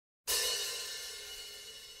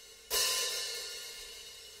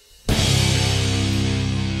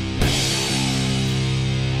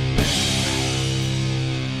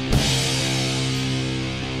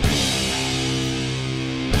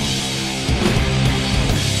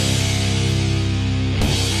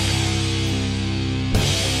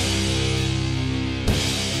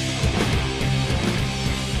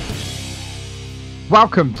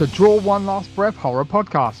Welcome to Draw One Last Breath Horror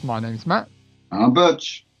Podcast. My name's Matt. I'm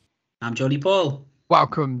Butch. I'm Jolly Paul.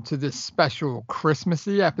 Welcome to this special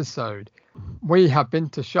Christmassy episode. We have been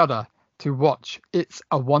to Shudder to watch It's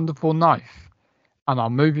a Wonderful Knife, and our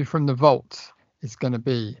movie from the vault is going to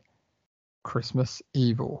be Christmas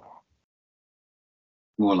Evil.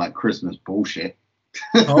 More like Christmas bullshit.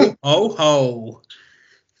 Ho, ho, ho.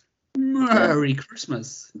 Merry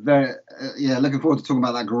Christmas. Looking forward to talking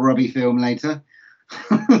about that grubby film later.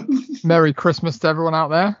 Merry Christmas to everyone out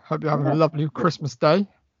there. Hope you're having a lovely Christmas day.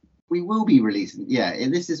 We will be releasing,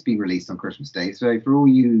 this is being released on Christmas Day. So for all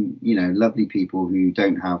you lovely people who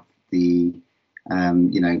don't have the,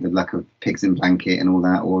 the luck of pigs in blanket and all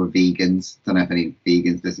that, or vegans, don't know if any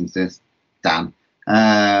vegans listen to this, damn.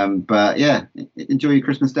 But yeah, enjoy your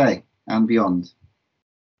Christmas Day and beyond.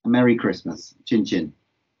 A Merry Christmas. Chin chin.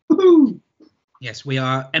 Woohoo! Yes, we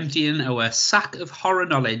are emptying our sack of horror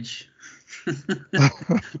knowledge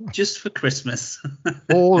just for Christmas.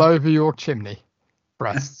 All over your chimney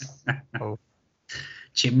breasts. Oh.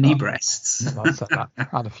 Chimney breasts. I said that.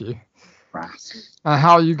 Had a few. Brass.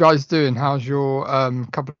 How are you guys doing? How's your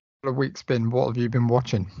couple of weeks been? What have you been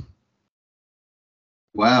watching?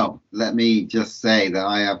 Well, let me just say that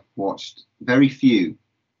I have watched very few,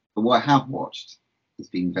 but what I have watched has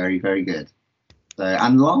been very, very good. So,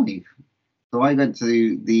 and live. So I went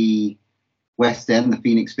to the West End, the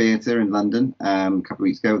Phoenix Theatre in London, a couple of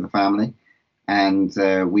weeks ago with the family, and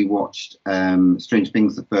we watched Strange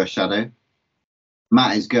Things: The First Shadow.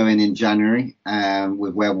 Matt is going in January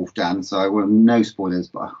with Werewolf Dan, so I will no spoilers,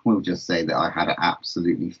 but I will just say that I had an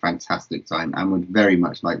absolutely fantastic time and would very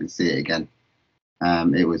much like to see it again.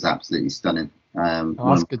 It was absolutely stunning.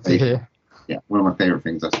 That's good to hear. Yeah, one of my favourite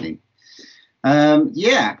things I've seen.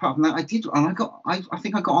 Apart from that, I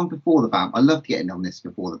think I got on before the band. I loved getting on this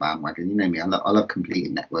before the bandwagon. You know me, I love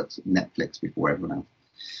completing Netflix before everyone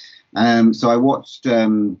else. So I watched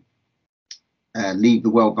Leave the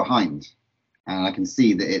World Behind, and I can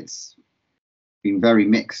see that it's been very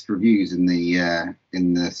mixed reviews in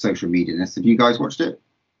the social media. Have you guys watched it?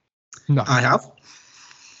 No, I have.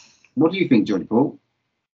 What do you think, Johnny Paul?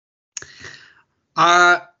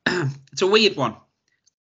 It's a weird one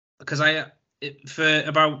because for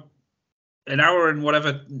about an hour and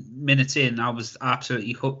whatever minutes in, I was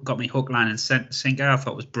absolutely got me hook, line, and sinker. I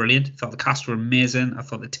thought it was brilliant. I thought the cast were amazing. I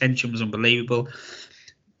thought the tension was unbelievable.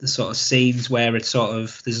 The sort of scenes where it's sort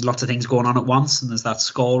of there's lots of things going on at once, and there's that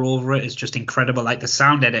score over it is just incredible. Like the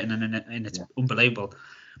sound editing and it's unbelievable.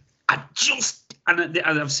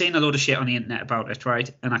 I've seen a load of shit on the internet about it, right?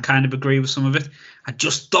 And I kind of agree with some of it. I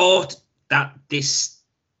just thought that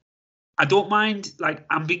I don't mind like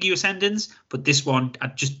ambiguous endings, but this one, I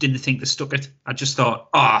just didn't think they stuck it. I just thought,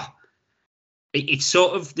 it's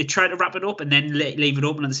sort of, they tried to wrap it up and then leave it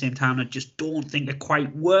open at the same time. I just don't think it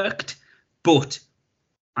quite worked, but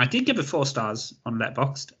I did give it 4 stars on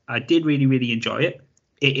Letterboxd. I did really, really enjoy it.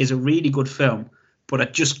 It is a really good film,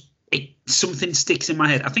 but something sticks in my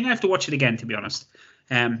head. I think I have to watch it again, to be honest,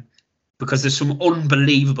 because there's some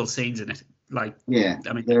unbelievable scenes in it. Like, I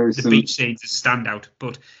mean, the beach scenes is standout,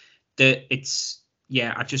 but I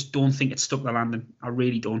just don't think it stuck the landing. I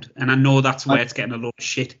really don't, and I know that's where it's getting a lot of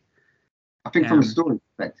shit. I think from a story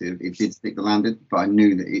perspective, it did stick the landing, but I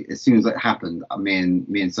knew that as soon as it happened, me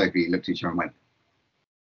and Sophie looked at each other and went,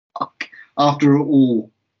 "Fuck!" After all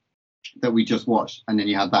that we just watched, and then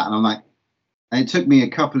you had that, and I'm like. And it took me a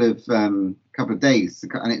couple of days,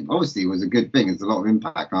 and it obviously was a good thing. It's a lot of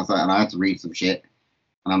impact. And I was like, and I had to read some shit,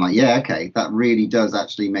 and I'm like, yeah, okay, that really does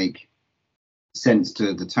actually make sense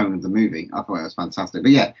to the tone of the movie. I thought it was fantastic.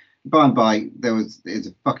 But yeah, by and by, it's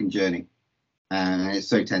a fucking journey, and it's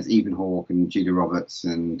so tense. Ethan Hawke and Julia Roberts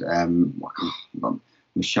and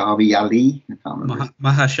Mahershala Ali. I can't remember.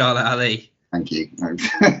 Mahershala Ali. Thank you.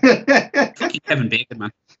 Fucking Kevin Bacon,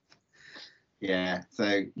 man. Yeah,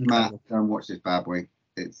 so Matt, go and watch this bad boy.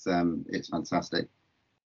 It's fantastic.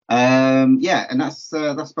 And that's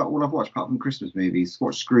about all I've watched apart from Christmas movies.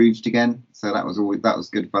 Watched Scrooged again, so that was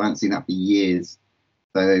good fun. I haven't seen that for years,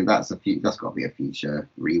 so that's got to be a future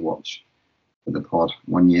rewatch for the pod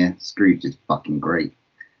one year. Scrooged is fucking great.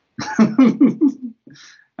 What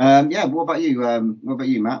about you? What about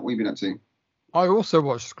you, Matt? What have you been up to? I also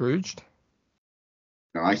watched Scrooged.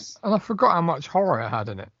 Nice. And I forgot how much horror it had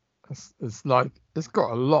in it. It's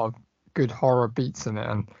got a lot of good horror beats in it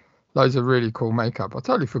and loads of really cool makeup. I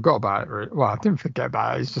totally forgot about it. Well, I didn't forget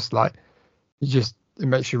about it. It's just like it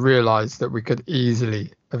makes you realise that we could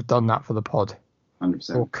easily have done that for the pod.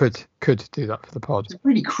 100%. Or could do that for the pod. It's a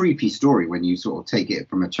really creepy story when you sort of take it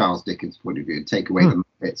from a Charles Dickens point of view, take away the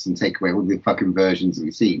bits and take away all the fucking versions that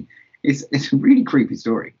we've seen. it's a really creepy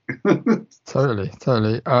story. Totally.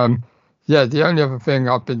 Yeah, the only other thing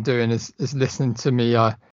I've been doing is listening to me.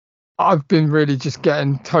 I've been really just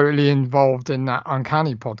getting totally involved in that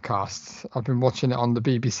Uncanny podcast. I've been watching it on the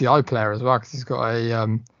BBC iPlayer as well because he's got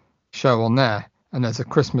a show on there, and there's a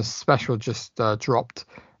Christmas special just dropped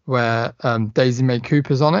where Daisy May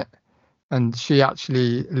Cooper's on it, and she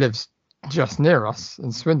actually lives just near us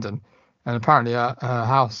in Swindon, and apparently her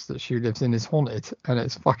house that she lives in is haunted, and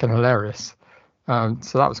it's fucking hilarious. So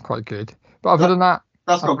that was quite good. But other than that,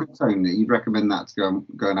 that's got a good tone. You'd recommend that to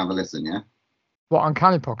go and have a listen, yeah? What,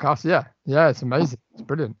 Uncanny podcast? Yeah, it's amazing. It's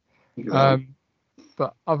brilliant.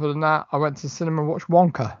 But other than that, I went to cinema and watched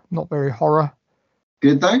Wonka. Not very horror.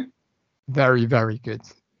 Good though? Very, very good.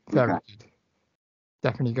 Very good.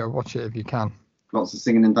 Definitely go watch it if you can. Lots of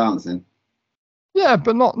singing and dancing. Yeah,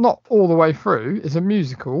 but not all the way through. It's a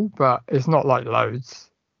musical, but it's not like loads.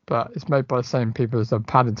 But it's made by the same people as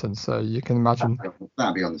Paddington, so you can imagine.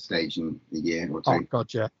 That'll be on the stage in a year or two. Oh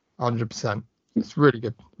god, yeah, 100%. It's really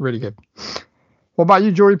good, really good. What about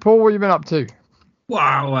you, Jory Paul? What have you been up to?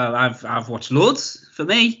 Wow, well, I've watched loads for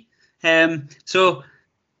me. So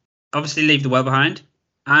obviously Leave the World Behind,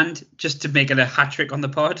 and just to make it a hat trick on the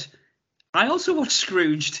pod, I also watched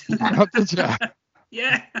Scrooged. Oh, did you?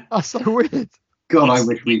 Yeah. That's so weird. God, I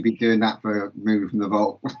wish we'd be doing that for Movie from the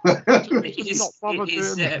Vault.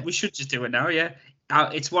 We should just do it now, yeah.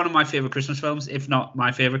 It's one of my favourite Christmas films, if not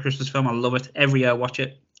my favourite Christmas film. I love it. Every year I watch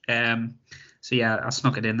it. So yeah, I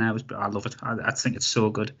snuck it in there. I love it. I think it's so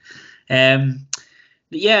good. Yeah,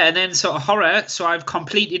 and then sort of horror. So I've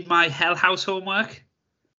completed my Hell House homework.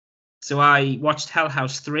 So I watched Hell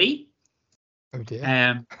House 3. Oh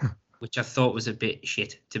dear. Which I thought was a bit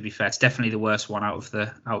shit. To be fair, it's definitely the worst one out of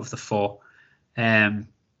the 4.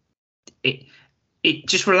 It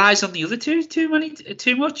just relies on the other two too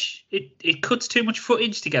much. It cuts too much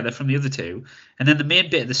footage together from the other two, and then the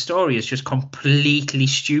main bit of the story is just completely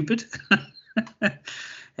stupid.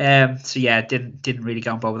 So yeah, didn't really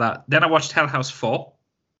get on board with that. Then I watched Hell House 4,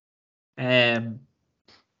 and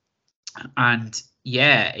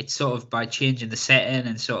yeah, it's sort of by changing the setting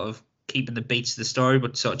and sort of keeping the beats of the story,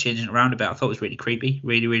 but sort of changing it around a bit. I thought it was really creepy,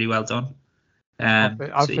 really, really well done.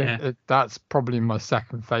 I think that's probably my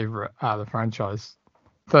second favourite out of the franchise.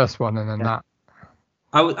 First one, and then that.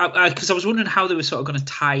 Because I was wondering how they were sort of going to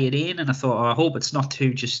tie it in, and I thought, I hope it's not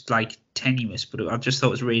too just like tenuous. But I just thought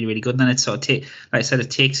it was really, really good. And then it sort of, like I said, it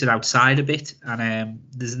takes it outside a bit, and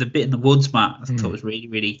there's the bit in the woods, Matt. I thought it was really,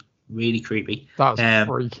 really, really creepy. That was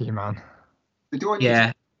freaky, man. Do I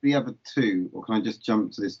need the other two, or can I just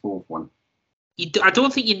jump to this fourth one? I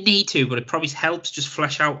don't think you need to, but it probably helps just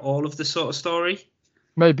flesh out all of the sort of story.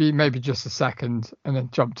 Maybe just a second, and then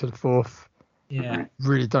jump to the fourth. Yeah.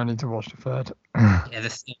 Really don't need to watch the third. Yeah,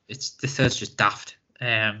 the third's just daft.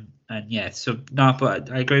 And yeah, so no,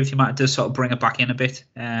 but I agree with you, Matt. It does sort of bring it back in a bit.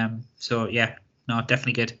 So yeah, no,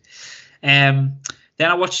 definitely good. Then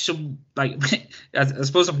I watched some, like, I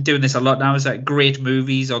suppose I'm doing this a lot now. Is like great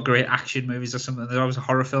movies or great action movies or something. There's always a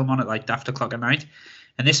horror film on it, like Daft O'Clock at Night.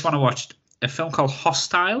 And this one I watched a film called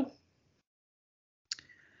Hostile.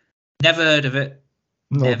 Never heard of it.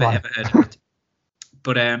 Never ever heard of it.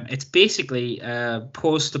 But it's basically a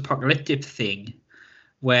post-apocalyptic thing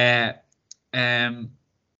where it's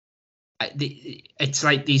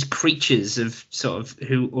like these creatures of sort of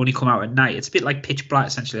who only come out at night. It's a bit like Pitch Black,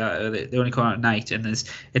 essentially. They only come out at night, and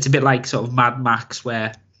it's a bit like sort of Mad Max,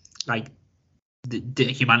 where like the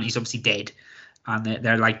humanity's obviously dead, and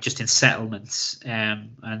they're like just in settlements,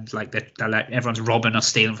 and like they're like everyone's robbing or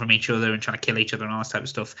stealing from each other and trying to kill each other and all this type of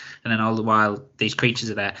stuff. And then all the while these creatures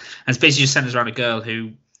are there, and it's basically just centers around a girl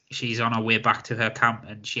who she's on her way back to her camp,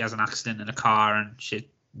 and she has an accident in a car and she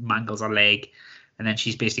mangles her leg, and then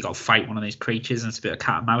she's basically got to fight one of these creatures, and it's a bit of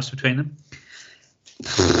cat and mouse between them.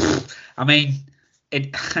 I mean,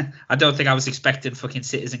 I don't think I was expecting fucking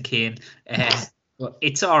Citizen Kane. But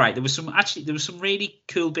it's all right. There was some really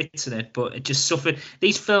cool bits in it, but it just suffered.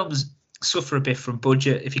 These films suffer a bit from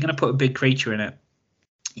budget. If you're going to put a big creature in it,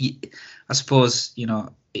 I suppose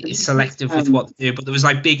it's selective with what they do. But there was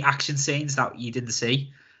like big action scenes that you didn't see.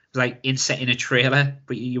 It was like set in a trailer,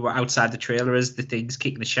 but you were outside the trailer as the thing's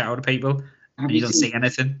kicking the shit out of people, and you don't see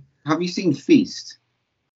anything. Have you seen Feast?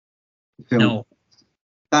 No.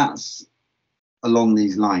 That's along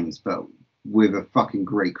these lines, but with a fucking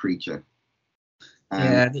great creature.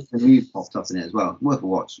 Yeah, the news popped up in it as well. Worth a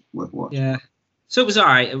watch. Yeah, so it was all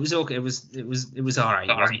right. It was okay. It was all right.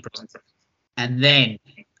 It wasn't brilliant. And then,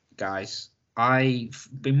 guys, I've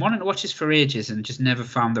been wanting to watch this for ages and just never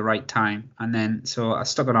found the right time. And then, so I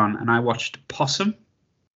stuck it on and I watched Possum.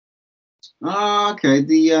 Ah, okay.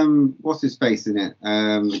 The what's his face in it?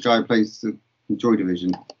 The guy who plays the Joy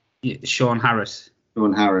Division. Yeah, Sean Harris.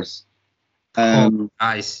 Sean Harris.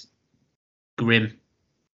 Guys, grim.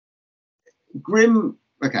 Grim.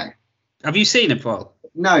 Okay. Have you seen it, Paul?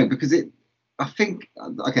 No, because I think.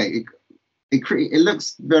 Okay. It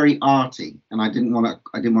looks very arty, and I didn't want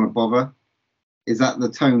to bother. Is that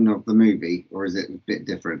the tone of the movie, or is it a bit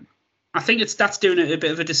different? I think that's doing it a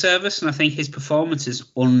bit of a disservice, and I think his performance is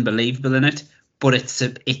unbelievable in it. But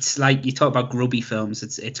it's like you talk about grubby films.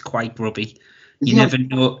 It's quite grubby. You never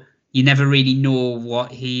know. You never really know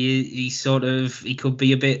what he could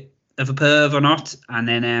be a bit of a perv or not. And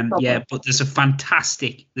then but there's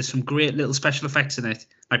some great little special effects in it,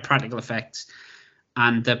 like practical effects.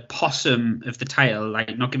 And the possum of the title,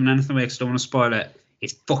 like not giving anything away because I don't want to spoil it,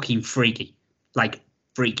 is fucking freaky. Like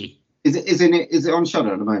freaky. Is it on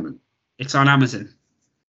Shudder at the moment? It's on Amazon.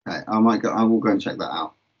 Okay, I will go and check that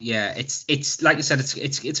out. Yeah, it's like I said, it's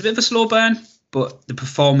a bit of a slow burn, but the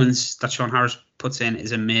performance that Sean Harris puts in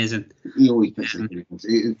is amazing. He always puts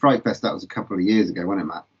in. Fright Fest, that was a couple of years ago, wasn't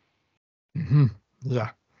it, Matt? Mm-hmm.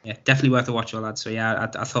 Yeah. Yeah, definitely worth a watch, all lads. So yeah,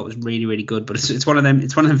 I thought it was really, really good. But it's one of them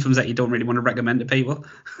films that you don't really want to recommend to people,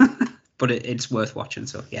 but it's worth watching.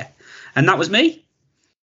 So yeah, and that was me.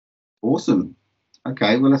 Awesome.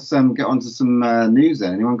 Okay, well let's get on to some news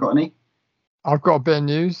then. Anyone got any? I've got a bit of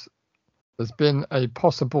news. There's been a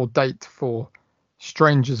possible date for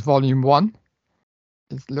Strangers Volume 1.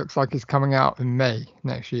 It looks like it's coming out in May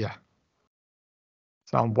next year.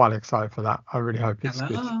 So I'm well excited for that. I really hope it's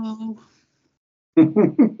good.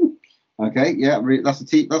 Okay, yeah, that's a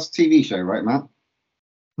TV show, right, Matt?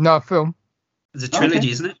 No, a film. It's a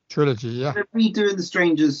trilogy, isn't it? Trilogy, yeah. They're redoing the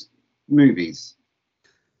Strangers movies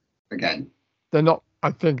again. They're not.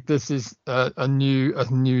 I think this is a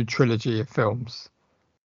new trilogy of films.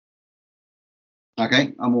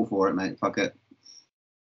 Okay, I'm all for it, mate. Fuck it.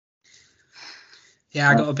 Yeah,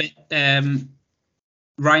 I got a bit.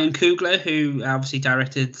 Ryan Coogler, who obviously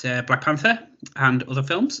directed Black Panther and other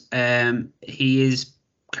films, he is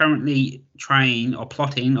currently trying or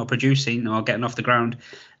plotting or producing or getting off the ground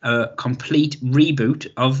a complete reboot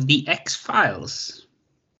of The X-Files.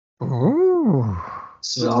 Oh.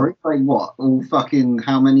 Sorry, like what? All fucking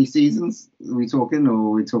how many seasons are we talking? Or are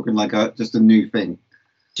we talking like just a new thing?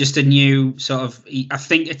 Just a new sort of, I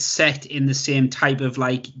think it's set in the same type of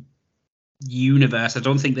like universe. I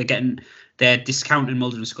don't think they're discounting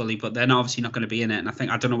Mulder and Scully, but they're obviously not going to be in it. And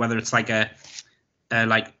I don't know whether it's like a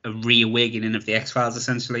reawakening of the X-Files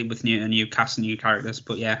essentially with a new cast and new characters.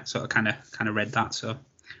 But yeah, sort of kind of read that, so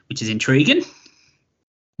which is intriguing.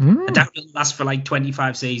 I doubt it'll last for like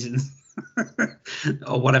 25 seasons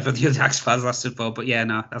or whatever the other X-Files lasted for. But yeah,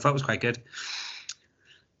 no, I thought it was quite good.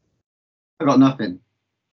 I got nothing.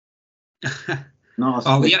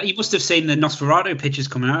 Oh yeah, you must have seen the Nosferatu pictures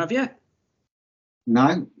coming out, have you?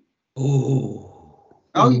 No. Oh.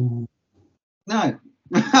 No, I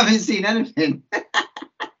haven't seen anything.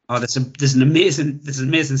 Oh, there's an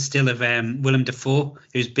amazing still of Willem Dafoe,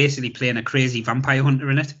 who's basically playing a crazy vampire hunter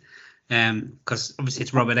in it. Because obviously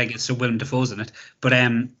it's Robert Eggers, so Willem Dafoe's in it. But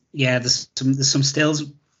yeah, there's some stills,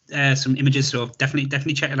 some images, so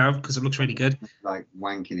definitely check it out because it looks really good. Like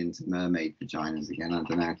wanking into mermaid vaginas again. I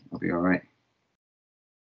don't know. I'll be all right.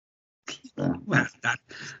 Well, I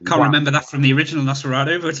can't remember that from the original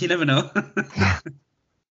Nosferatu, but you never know.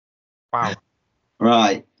 Wow.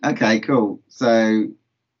 Right. Okay. Cool. So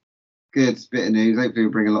good bit of news. Hopefully,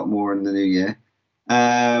 we'll bring a lot more in the new year.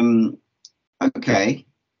 Okay.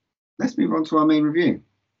 Let's move on to our main review.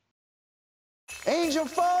 Angel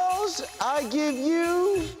Falls, I give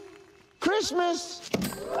you Christmas.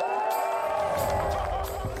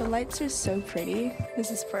 The lights are so pretty. This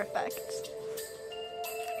is perfect.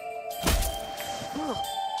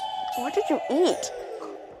 What did you eat?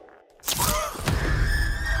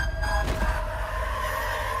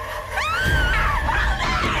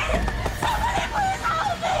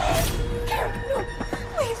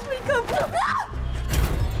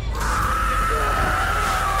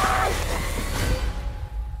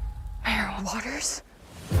 Waters?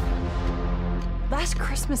 Last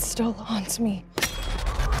Christmas still haunts me.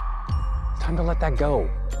 Time to let that go.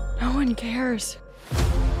 No one cares.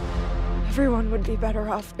 Everyone would be better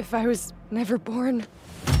off if I was never born.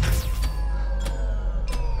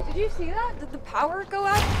 Did you see that? Did the power go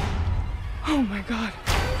out? Oh my God.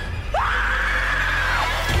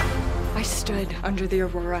 I stood under the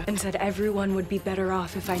aurora and said everyone would be better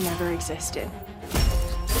off if I never existed.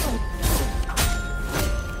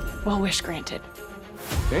 Well, wish granted.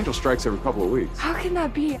 The angel strikes every couple of weeks. How can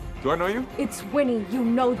that be? Do I know you? It's Winnie, you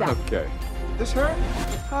know that. Okay. This her?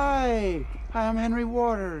 Hi. Hi, I'm Henry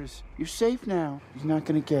Waters. You're safe now. He's not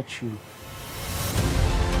gonna get you.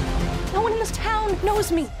 No one in this town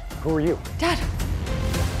knows me. Who are you? Dad.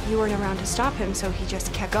 You weren't around to stop him, so he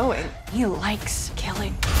just kept going. He likes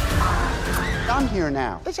killing. I'm here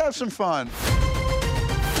now. Let's have some fun.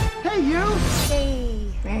 Hey, you!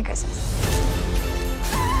 Hey, Merry Christmas.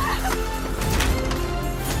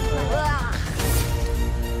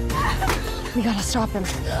 We gotta stop him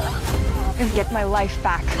and get my life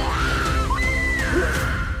back.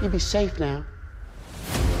 You be safe now.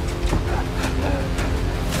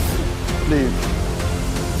 Leave.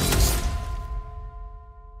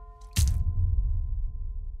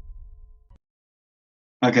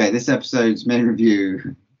 Okay, this episode's main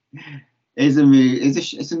review is a movie.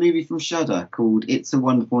 It's a movie from Shudder called "It's a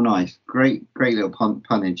Wonderful Life." Great little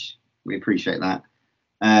punnage. We appreciate that.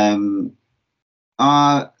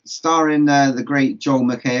 Starring the great Joel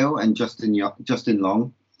McHale and Justin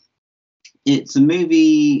Long. It's a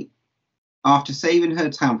movie after saving her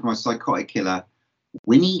town from a psychotic killer.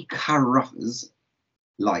 Winnie Carruthers'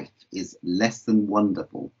 life is less than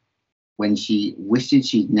wonderful. When she wishes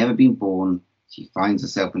she'd never been born, she finds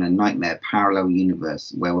herself in a nightmare parallel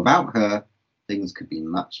universe where without her, things could be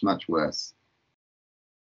much, much worse.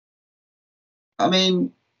 I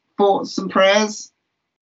mean, thoughts and prayers?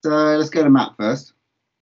 So let's go to Matt first.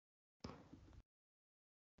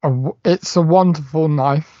 It's a wonderful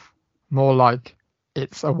knife. More like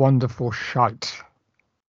it's a wonderful shite.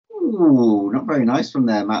 Ooh, not very nice from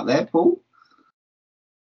there, Matt. There, Paul.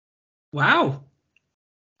 Wow.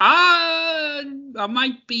 I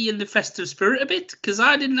might be in the festive spirit a bit because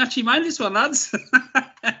I didn't actually mind this one, lads.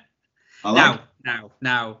 Now,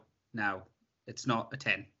 it's not a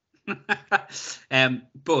 10.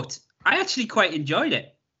 But I actually quite enjoyed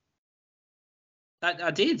it.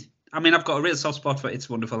 I did. I mean, I've got a real soft spot for It's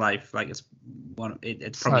a Wonderful Life. Like it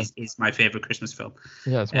probably is my favorite Christmas film.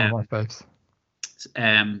 Yeah, it's one of my faves.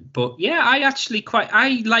 But yeah,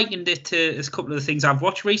 I likened it to a couple of the things I've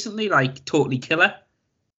watched recently, like Totally Killer.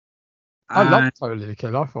 I love Totally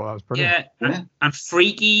Killer. I thought that was brilliant. Yeah, and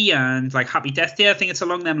Freaky and like Happy Death Day. I think it's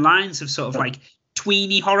along them lines of sort of like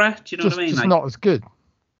tweeny horror. Do you know what I mean? Just like, not as good.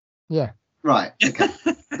 Yeah. Right. Okay.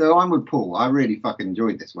 So I'm with Paul. I really fucking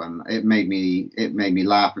enjoyed this one. It made me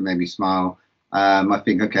laugh. It made me smile. I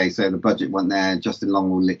think, okay, so the budget went there. Justin Long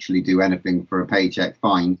will literally do anything for a paycheck.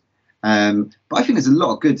 Fine. But I think there's a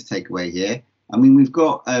lot of good to take away here. I mean, we've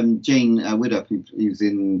got Jane Widdop, who's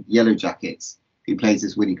in Yellow Jackets, who plays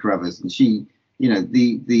this Winnie Carruthers, and she,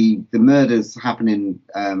 the murders happen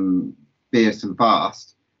in fierce and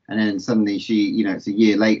fast, and then suddenly she, it's a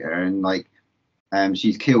year later, and like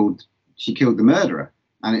she killed the murderer,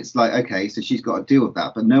 and it's like, okay, so she's got to deal with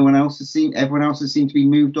that, but everyone else has seemed to be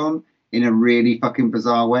moved on in a really fucking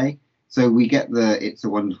bizarre way. So we get the It's a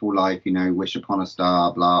Wonderful Life, wish upon a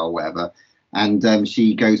star, blah, or whatever, and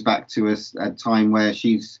she goes back to a time where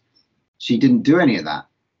she didn't do any of that.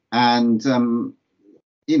 And,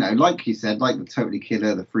 like you said, like the Totally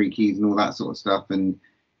Killer, the Freakies and all that sort of stuff. And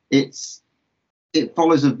it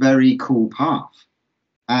follows a very cool path.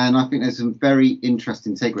 And I think there's some very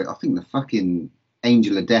interesting takeaway. I think the fucking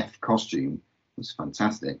Angel of Death costume was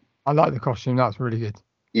fantastic. I like the costume. That's really good.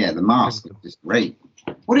 Yeah, the mask was just great.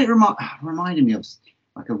 What it reminded me of,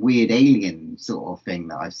 like a weird alien sort of thing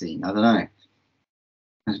that I've seen. I don't know. It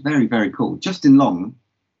was very, very cool. Justin Long,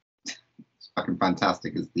 fucking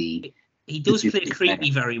fantastic as the. He does play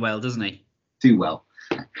creepy very well, doesn't he? Too well.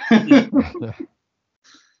 Yeah.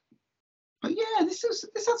 But yeah, this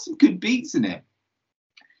had some good beats in it.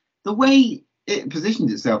 The way it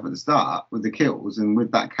positioned itself at the start with the kills and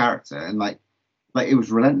with that character, and like it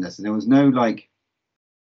was relentless, and there was no like,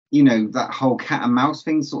 that whole cat and mouse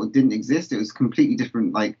thing sort of didn't exist. It was completely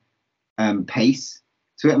different, like pace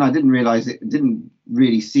to it, and I didn't realize it. Didn't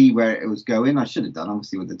really see where it was going. I should have done,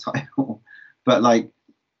 obviously, with the title, but like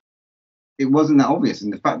it wasn't that obvious.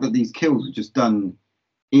 And the fact that these kills were just done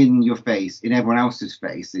in your face, in everyone else's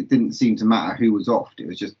face, it didn't seem to matter who was off. It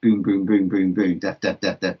was just boom, boom, boom, boom, boom, death, death,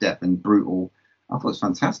 death, death, death, and brutal. I thought it was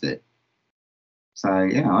fantastic. So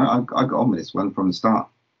yeah, I got on with this one from the start.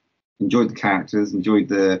 Enjoyed the characters, enjoyed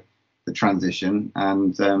the transition,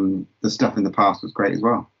 and the stuff in the past was great as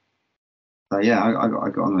well. So yeah, I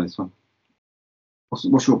got on with this one.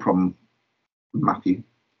 What's your problem, Matthew?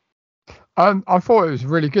 I thought it was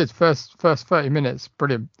really good. First 30 minutes,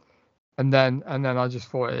 brilliant. And then I just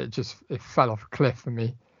thought it fell off a cliff for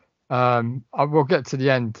me. I will get to the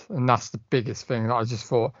end, and that's the biggest thing. I just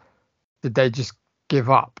thought, did they just give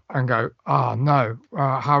up and go, oh no,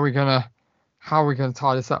 how are we gonna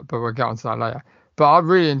tie this up? But we'll get onto that later. But I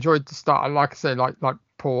really enjoyed the start. Like I say, like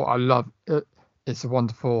Paul, I love it. It's a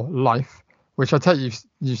Wonderful Life. which I take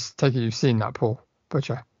you've seen that, Paul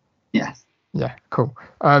Butcher. Yes. Yeah, cool.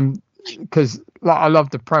 Because I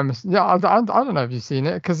love the premise. Yeah, I don't know if you've seen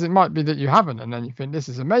it, because it might be that you haven't, and then you think this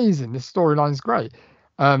is amazing, this storyline's great.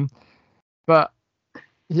 But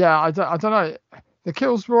yeah, I don't know. The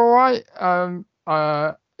kills were all right.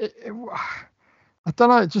 I don't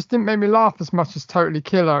know. It just didn't make me laugh as much as Totally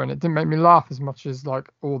Killer, and it didn't make me laugh as much as like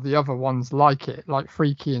all the other ones like it, like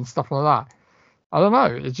Freaky and stuff like that. I don't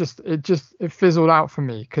know. It fizzled out for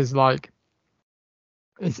me, because like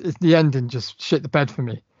it's the ending just shit the bed for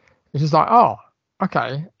me. It's just like, oh,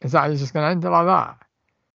 okay, is that just going to end it like that?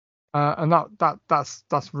 And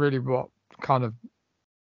that's really what kind of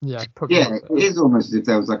put me it is almost as if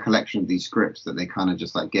there was a collection of these scripts that they kind of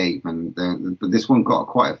just like gave, and but this one got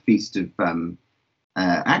quite a feast of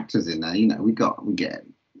actors in there. You know, we get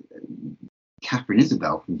Catherine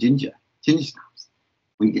Isabel from Ginger Snaps.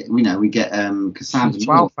 We get Cassandra. She's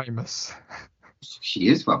well famous. She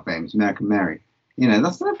is well famous. American Mary. You know,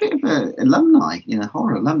 that's a bit of an alumni,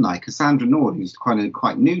 horror alumni. Cassandra Nord, who's quite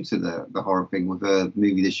new to the horror thing, with a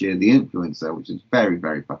movie this year, The Influencer, which is very,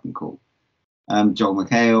 very fucking cool. Joel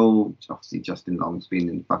McHale, obviously Justin Long's been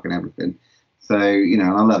in fucking everything. So, and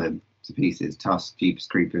I love him to pieces. Tusk, Jeepers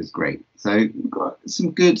Creepers, great. So we've got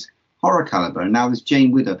some good horror caliber. And now there's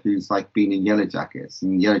Jane Widdop, who's like been in Yellow Jackets,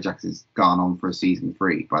 and Yellow Jackets has gone on for a season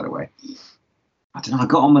 3, by the way. I don't know, I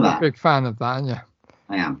got on with that. Big fan of that, yeah.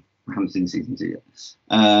 I am. I haven't seen season 2 yet,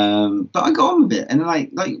 but I got on with it, and I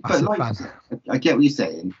get what you're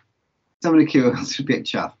saying. Some of the kills are a bit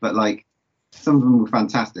chuffed, but like some of them were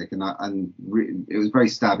fantastic, and it was very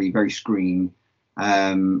stabby, very Scream.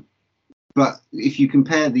 But if you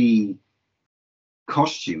compare the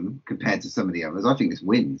costume compared to some of the others, I think this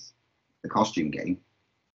wins the costume game.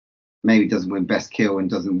 Maybe doesn't win best kill and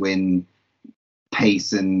doesn't win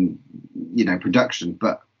pace and production,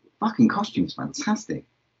 but fucking costume's fantastic.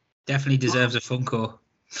 Definitely deserves a Funko.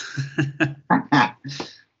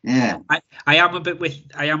 Yeah, I am a bit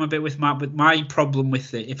with Matt. But my problem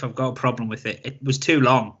with it, if I've got a problem with it, it was too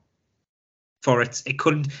long for it.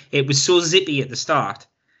 It was so zippy at the start,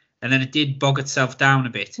 and then it did bog itself down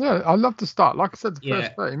a bit. Yeah, I love the start. Like I said, the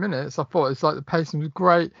first 30 minutes, I thought it's like the pacing was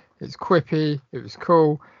great. It's quippy. It was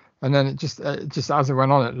cool, and then it just as it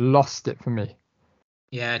went on, it lost it for me.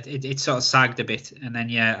 Yeah, it sort of sagged a bit, and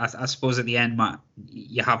then I suppose at the end, Matt,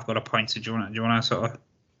 you have got a point. So do you want to sort of?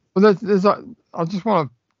 Well, there's like, I just want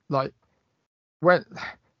to like, when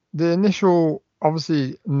the initial,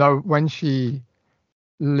 obviously, when she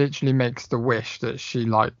literally makes the wish that she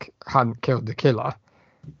like hadn't killed the killer,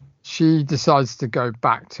 she decides to go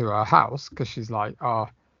back to her house because she's like,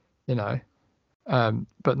 but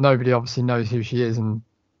nobody obviously knows who she is, and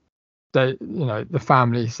they, the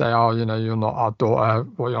family say, oh, you're not our daughter,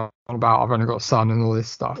 what you're on about, I've only got a son, and all this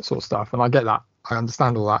sort of stuff. And I get that, I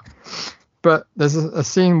understand all that. But there's a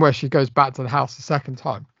scene where she goes back to the house a second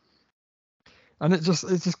time, and it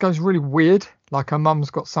just goes really weird. Like her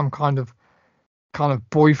mum's got some kind of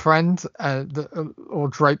boyfriend all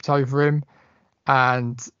draped over him,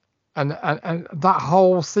 and that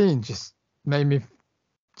whole scene just made me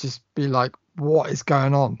just be like, what is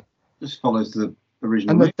going on? Just follows the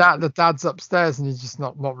original. And the dad's upstairs, and he's just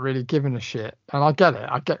not really giving a shit. And I get it.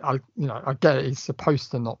 I get it. He's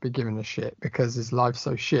supposed to not be giving a shit because his life's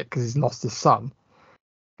so shit because he's lost his son.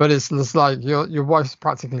 But it's just like your wife's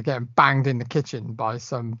practically getting banged in the kitchen by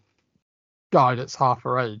some guy that's half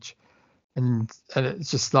her age, and it's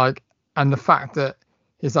just like, and the fact that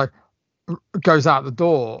he's like goes out the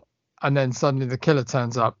door, and then suddenly the killer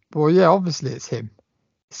turns up. Well, yeah, obviously it's him.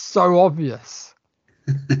 It's so obvious,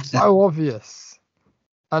 so obvious.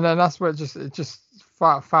 And then that's where it just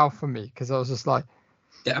foul for me, because I was just like,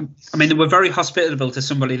 yeah, I mean, they were very hospitable to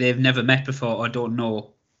somebody they've never met before or don't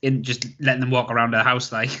know, in just letting them walk around their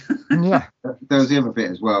house like. Yeah. There was the other bit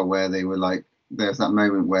as well where they were like, there's that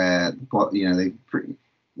moment where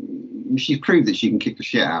she's proved that she can kick the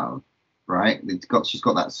shit out of, right? She's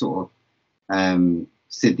got that sort of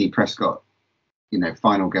Sydney Prescott,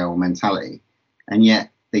 final girl mentality, and yet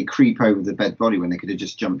they creep over the dead body when they could have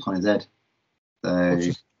just jumped on his head. So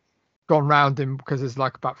just gone round him, because it's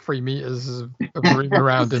like about 3 meters of room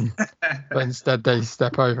around him, but instead they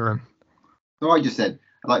step over him. So I just said,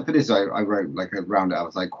 like, for this, I wrote like a round. I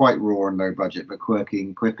was like, quite raw and low budget, but quirky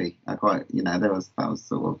and quippy. That was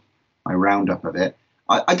sort of my roundup of it.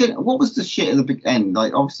 I didn't. What was the shit at the big end?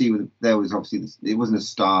 Like, obviously, it wasn't a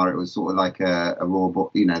star. It was sort of like a raw,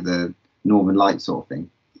 the Northern Light sort of thing.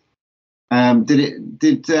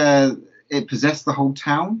 Did it possess the whole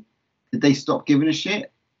town? Did they stop giving a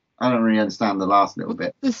shit? I don't really understand the last little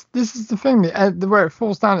bit. This is the thing, where it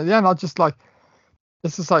falls down at the end. I just like,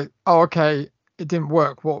 it's just like, oh, okay, it didn't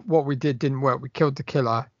work. What we did didn't work. We killed the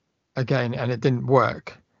killer again, and it didn't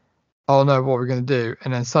work. Oh no, what are we going to do?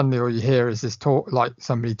 And then suddenly all you hear is this talk, like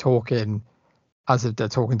somebody talking as if they're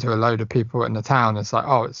talking to a load of people in the town. It's like,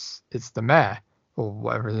 oh, it's the mayor or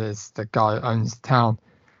whatever it is, the guy who owns the town.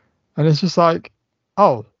 And it's just like,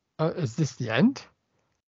 oh, is this the end?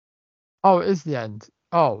 Oh, it is the end.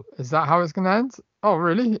 Oh, is that how it's going to end? Oh,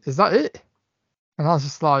 really? Is that it? And I was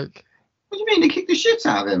just like, what do you mean? They kicked the shit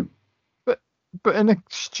out of him? But in a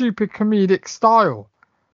stupid comedic style.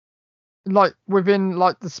 Like within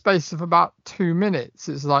like the space of about 2 minutes,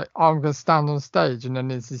 it's like, oh, I'm going to stand on stage, and then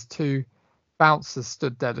there's these two bouncers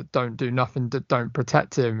stood there that don't do nothing, that don't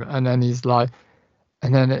protect him, and then he's like,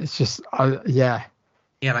 and then it's just, yeah,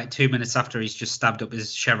 like 2 minutes after he's just stabbed up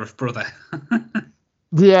his sheriff brother.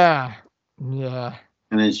 yeah. And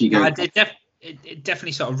then she goes, it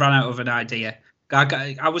definitely sort of ran out of an idea.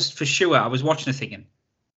 I was for sure, I was watching it thinking,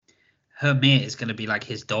 her mate is going to be like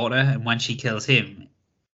his daughter, and when she kills him,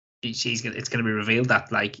 it's going to be revealed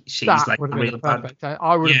that like she's That like would have real been bad. perfect.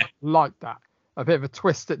 I would have liked that. A bit of a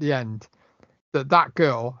twist at the end. That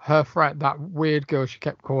girl, her friend, that weird girl she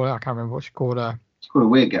kept calling, I can't remember what she called her. it's called a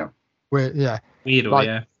weird girl. Weird, yeah. Weirdo, like,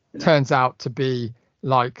 yeah. Turns out to be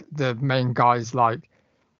like the main guy's like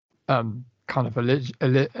kind of a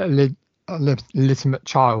legitimate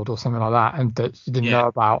child or something like that, and that she didn't know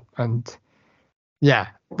about. And yeah,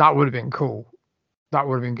 that would have been cool. That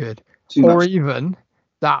would have been good. Or even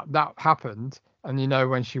that happened, and you know,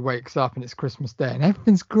 when she wakes up and it's Christmas Day and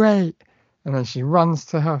everything's great, and then she runs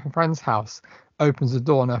to her friend's house, opens the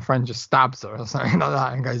door, and her friend just stabs her or something like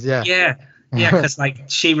that, and goes, yeah, because like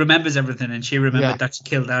she remembers everything, and she remembered that she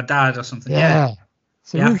killed her dad or something.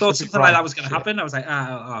 So I thought something like that was going to happen. I was like,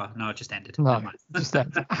 no, it just ended. No, just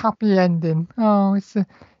ended. Happy ending. Oh, it's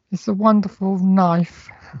a wonderful knife.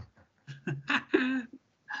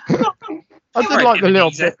 I did like the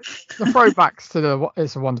little bit, the throwbacks to the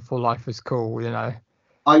 "It's a Wonderful Life" is cool, you know.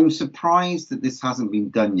 I'm surprised that this hasn't been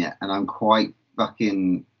done yet, and I'm quite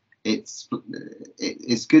fucking. It's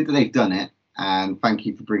good that they've done it, and thank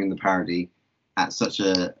you for bringing the parody at such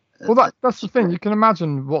a. Well, that's the thing. You can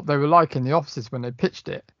imagine what they were like in the offices when they pitched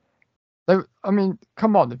it. I mean,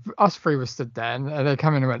 come on, if us three were stood there and they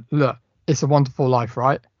come in and went, "Look, it's a wonderful life,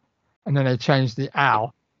 right?" And then they changed the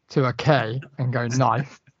L to a K and go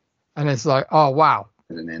knife. And it's like, oh, wow.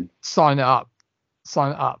 Sign it up.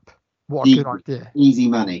 What a good idea. Easy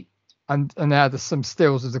money. And they had some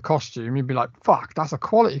stills of the costume. You'd be like, fuck, that's a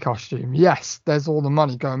quality costume. Yes, there's all the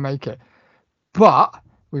money. Go and make it. But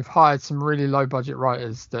we've hired some really low budget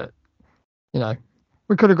writers that, you know,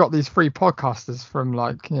 we could have got these free podcasters from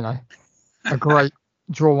like, you know, a great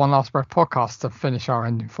Draw One Last Breath podcast to finish our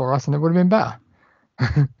ending for us, and it would have been better.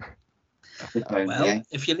 Well,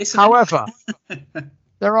 if you listen. However,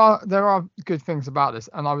 there are good things about this,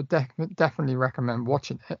 and I would definitely recommend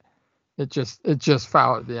watching it. It just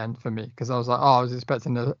fell at the end for me because I was like, oh, I was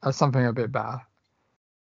expecting something a bit better.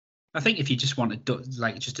 I think if you just want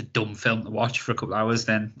just a dumb film to watch for a couple of hours,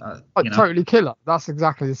 then Totally Killer. That's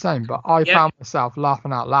exactly the same. But I found myself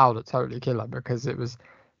laughing out loud at Totally Killer because it was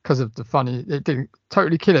because of the funny.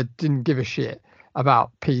 Totally Killer didn't give a shit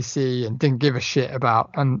about PC and didn't give a shit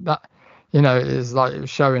about, and that, you know, is like it was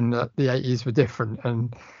showing that the 80s were different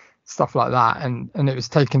and stuff like that, and it was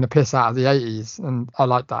taking the piss out of the 80s, and I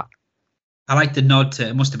like that. I like the nod to,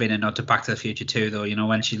 it must have been a nod to Back to the Future too, though, you know,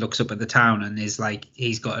 when she looks up at the town and is like,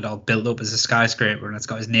 he's got it all built up as a skyscraper and it's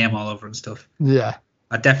got his name all over and stuff. Yeah.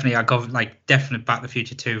 I got like definite Back to the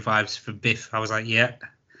Future 2 vibes from Biff. I was like, yeah.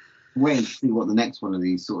 Wait to see what the next one of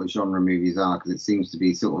these sort of genre movies are, because it seems to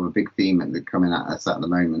be sort of a big theme that coming at us at the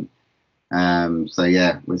moment. So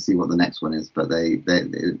yeah, we'll see what the next one is, but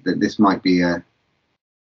this might be a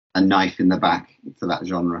knife in the back to that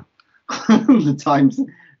genre.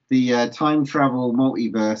 The time travel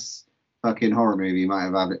multiverse fucking horror movie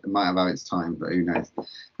might have its time, but who knows?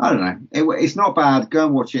 I don't know. It's not bad. Go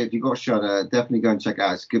and watch it if you've got Shudder. Definitely go and check it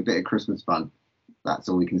out. It's a good bit of Christmas fun. That's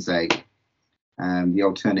all we can say. The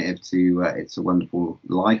alternative to It's a Wonderful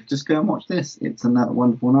Life, just go and watch this. It's a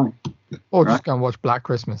wonderful night. Or just go and watch Black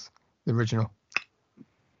Christmas, the original.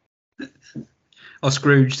 Or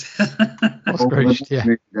Scrooged. Or Scrooged, yeah.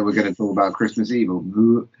 That we're going to talk about Christmas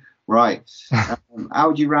Evil. Right. How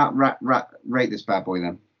would you rate this bad boy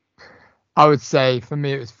then? I would say for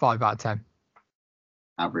me it was 5 out of 10.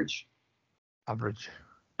 Average. I'm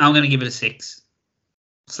going to give it a 6.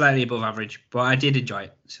 Slightly above average, but I did enjoy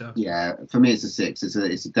it. So yeah, for me it's a 6.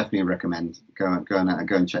 It's definitely a recommend. Go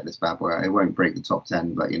and check this bad boy out. It won't break the top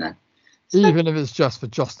 10, but you know. Even if it's just for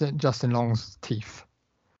Justin Long's teeth.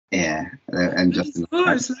 Yeah, and just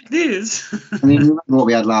it's like this. I mean, remember what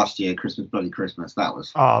we had last year, Christmas Bloody Christmas. That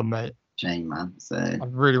was Oh, mate, shame, man. So I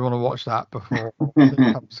really want to watch that before it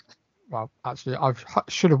comes. Well, actually,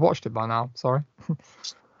 should have watched it by now. Sorry.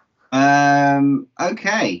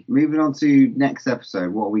 Okay, moving on to next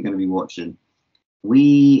episode. What are we going to be watching?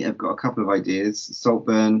 We have got a couple of ideas.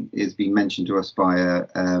 Saltburn is being mentioned to us by a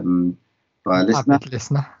listener. Avid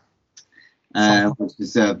listener. Which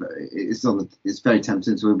is it's very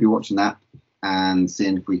tempting, so we'll be watching that and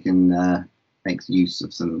seeing if we can make use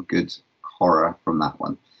of some good horror from that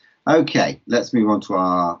one. Okay, let's move on to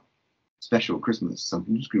our special Christmas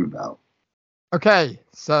something to scream about. Okay,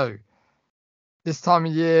 so this time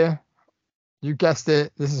of year, you guessed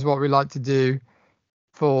it, this is what we like to do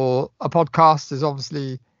for a podcast, is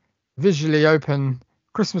obviously visually open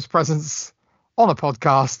Christmas presents on a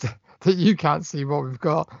podcast that you can't see what we've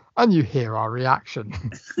got and you hear our reaction.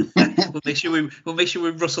 We'll make sure we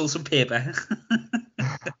rustle some paper.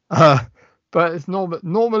 But it's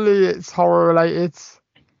normally it's horror related.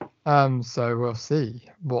 So we'll see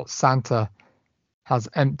what Santa has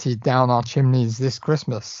emptied down our chimneys this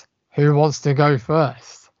Christmas. Who wants to go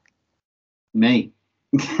first? Me.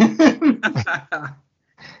 I'm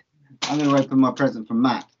going to open my present from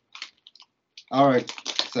Matt. All right.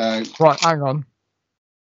 So. Right, hang on.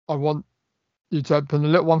 I want you to open the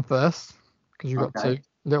little one first because you've got two.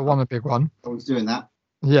 Little one, a big one. I was doing that.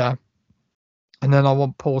 Yeah. And then I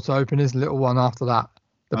want Paul to open his little one after that.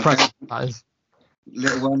 The present, that is.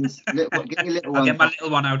 Little ones. Get your little I'll ones. get my little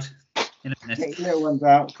one out in a minute. Get your little ones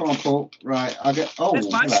out. Come on, Paul. Right. I'll get. Oh,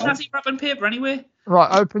 Where's my hello. snazzy wrapping paper anyway?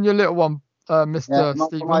 Right, open your little one, Mr. Yeah,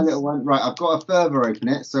 Stevens. my little one. Right, I've got to further open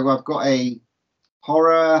it. So I've got a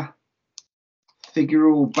horror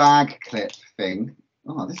figural bag clip thing.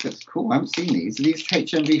 Oh, this looks cool. I haven't seen these. Are these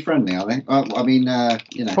HMV friendly, are they? I mean,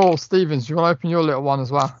 you know. Paul Stevens, you want to open your little one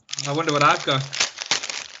as well? I wonder what I've got.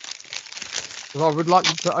 Well, I would like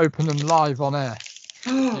you to open them live on air.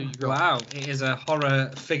 Wow, it is a horror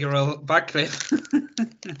figural bag clip.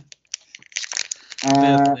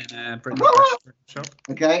 Shop.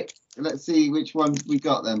 Okay, let's see which one we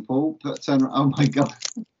got then, Paul. Oh my god.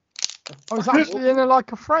 Oh, it's actually in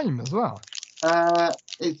like a frame as well.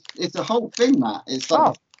 It's a whole thing, Matt. It's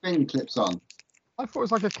like a thing clips on. I thought it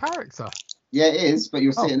was like a character. Yeah, it is, but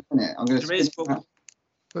you'll see it in a minute. I'm going to spin it around.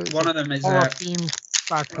 One of them is horror themed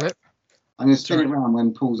bag clip. I'm going to spin it around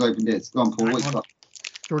when Paul's opened it. Go on, Paul. What you got?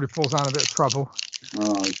 Already falls down a bit of trouble.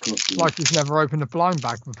 Oh, of course. It's like he's never opened a blind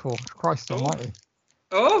bag before. Christ almighty.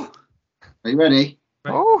 Oh! Are you ready?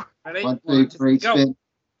 Oh! Ready? 1, 2, 3, go. spin.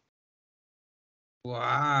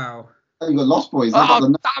 Wow. Oh, you got Lost Boys. Oh,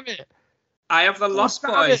 damn it! I have the Lost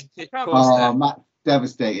damn Boys. Oh, Matt's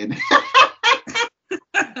devastated.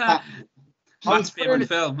 Matt's favourite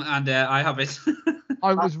film, and I have it.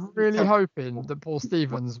 I was really hoping that Paul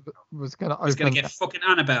Stevens was going to open. He's going to get fucking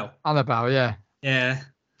Annabelle. Annabelle, yeah. Yeah.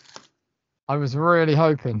 I was really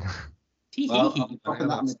hoping. Well, I'll be popping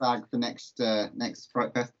that in the bag for next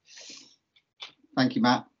Fright Fest. Thank you,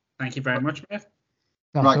 Matt. Thank you very much, Matt.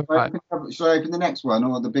 Right, should I open the next one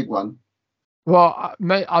or the big one? Well,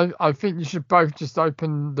 mate, I think you should both just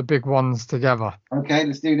open the big ones together. Okay,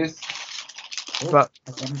 let's do this. But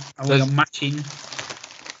we are matching.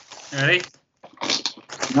 Ready?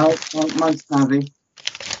 No, mine's snazzy.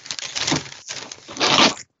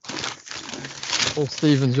 Paul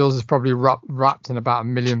Stevens, yours is probably wrapped in about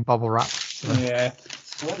 1 million bubble wraps. So. Yeah.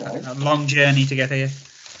 A long journey to get here.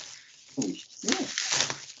 Holy shit.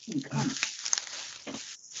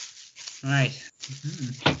 Right.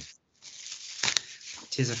 Mm-hmm.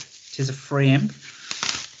 Tis a frame.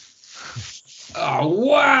 Oh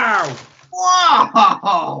wow!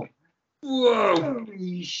 Wow! Whoa!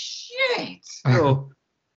 Holy shit! So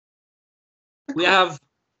we have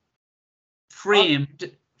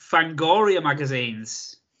framed Fangoria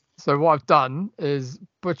magazines. So what I've done is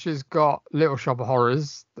Butcher's got Little Shop of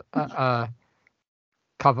Horrors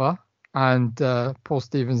cover, and Paul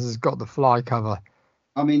Stevens has got the Fly cover.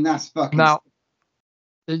 I mean, that's fucking. Now,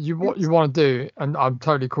 what you want to do, and I'm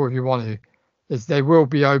totally cool if you want to, is they will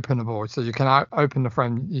be openable, so you can open the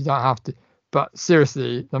frame. You don't have to. But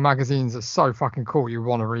seriously, the magazines are so fucking cool. You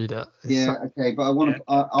want to read it. Okay, but I want to.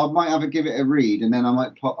 I might have to give it a read, and then I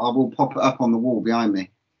will pop it up on the wall behind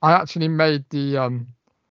me. I actually made the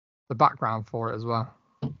background for it as well.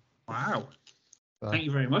 Wow! So. Thank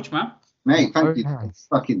you very much, man. Mate, thank you. Nice.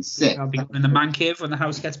 Fucking sick. I'll be in the man cave when the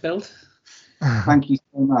house gets built. Thank you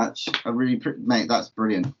so much. I really, mate, that's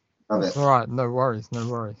brilliant. Love it. All right, no worries, no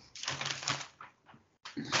worries.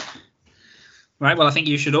 Right, well, I think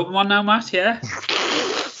you should open one now, Matt. Yeah.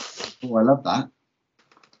 Oh, I love that.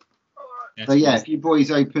 So yeah, if you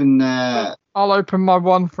boys open, I'll open my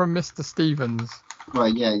one from Mr. Stevens. well,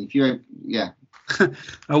 yeah, if you, yeah.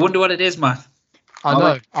 I wonder what it is, Matt. I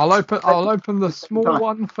know. I'll open the small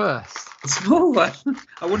one first. The small one.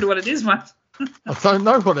 I wonder what it is, Matt. I don't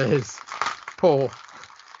know what it is. Paul.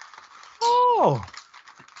 Oh,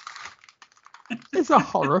 it's a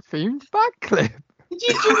horror themed bag clip. Did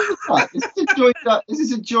you join that? Is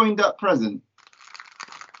this a joined up present?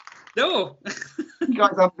 No. You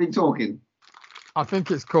guys haven't been talking. I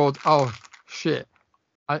think it's called. Oh shit!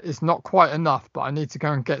 It's not quite enough, but I need to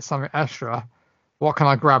go and get something extra. What can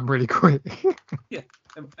I grab really quick? Yeah,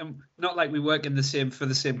 not like we work in for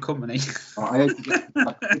the same company. Oh, I hope you get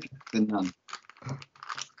the none.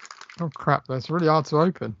 Oh crap! That's really hard to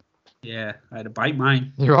open. Yeah, I had to bite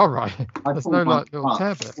mine. You are right. I There's pulled no mine like little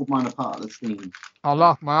tear apart. bit. Pulled mine apart at the seam. I'll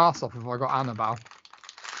laugh my ass off if I got Annabelle.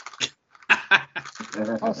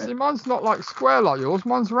 Oh, see, mine's not like square like yours.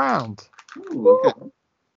 Mine's round. Ooh, okay.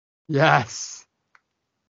 Yes.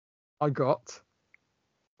 I got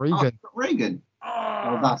Regan. Oh, Regan.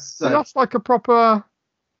 Oh, that's See, so. that's like a proper.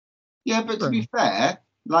 Yeah, but to be fair,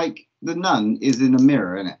 like the nun is in a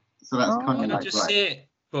mirror, isn't it? So that's kind of Can I like just right. say,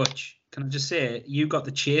 Butch? Can I just say you got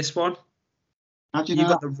the chase one? How do you You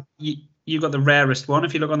know? got you got the rarest one.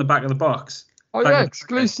 If you look on the back of the box. Oh Back yeah, of-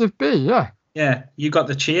 exclusive B. Yeah. Yeah, you got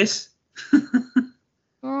the chase.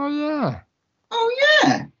 Oh yeah. Oh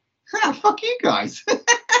yeah. Fuck you guys.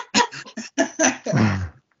 I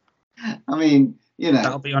mean, you know.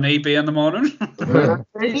 That'll be on eBay in the morning.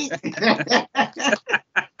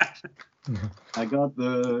 I got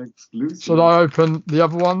the exclusive. Should I open the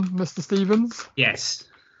other one, Mr. Stevens? Yes.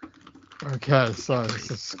 Okay, so it's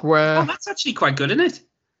a Oh, square. that's actually quite good, isn't it?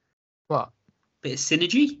 What? Bit of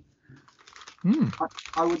synergy. Hmm.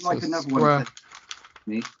 I would like So another square. one.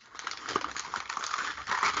 Me.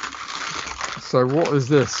 So what is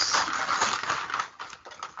this?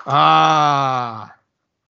 Ah,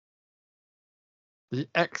 The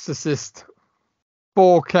Exorcist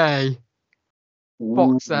 4K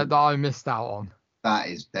box set that I missed out on. That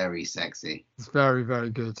is very sexy. It's very, very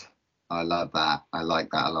good. I love that. I like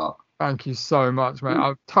that a lot. Thank you so much, mate.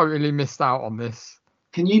 I've totally missed out on this.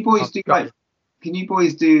 Can you boys I've do got- like? Can you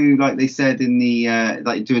boys do like they said in the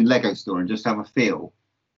like doing Lego store and just have a feel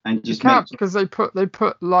and You just can't make? because they put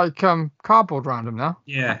like cardboard around them now.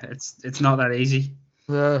 Yeah, it's not that easy.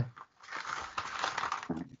 Yeah.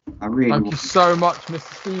 I really Thank you want. so much,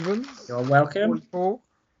 Mr. Stevens. You're welcome. Paul.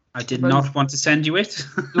 I did not want to send you it.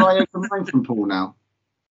 Do I open mine from Paul now?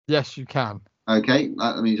 Yes, you can. Okay,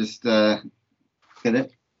 let me just get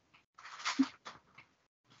it.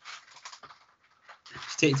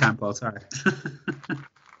 Just take your time, Paul. Sorry.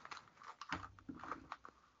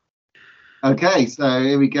 Okay, so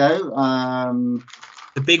here we go.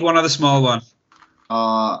 The big one or the small one?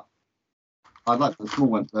 I'd like the small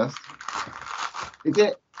one first. Is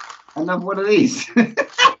it another one of these?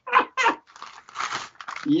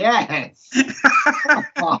 Yes.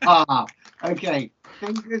 Okay,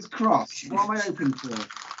 fingers crossed. What am I hoping for?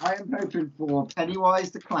 I am hoping for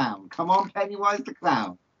Pennywise the Clown. Come on, Pennywise the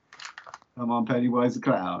Clown. Come on, Pennywise the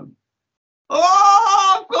Clown.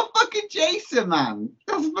 Oh, I've got fucking Jason, man.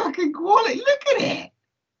 That's fucking quality. Look at it.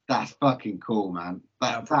 That's fucking cool, man.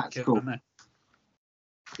 That's cool. Isn't it?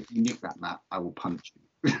 If you nick that, Matt, I will punch you.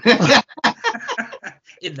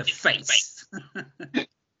 In the face.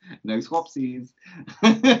 No swapsies.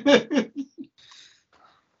 I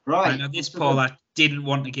Right. know this, Paul, I didn't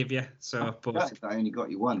want to give you, so but Right, I only got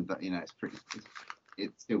you one, but you know it's pretty.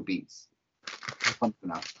 It still beats. Fun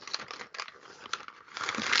enough.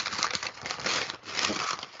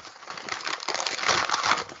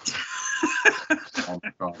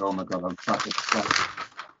 Oh my god! I'm fucking excited.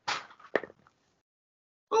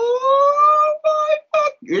 Oh my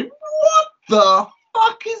fucking! What the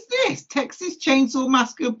fuck is this? Texas Chainsaw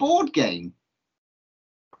Massacre board game.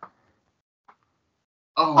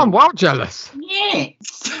 Oh, I'm well jealous.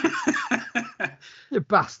 yes. You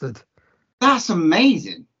bastard. That's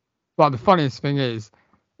amazing. Well, the funniest thing is,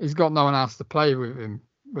 he's got no one else to play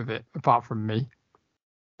with it apart from me.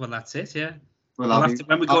 well, that's it. Yeah. Well, We'll I'll have be- to,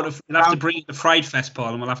 when we go to, we'll have to bring it to Fried Fest, Paul,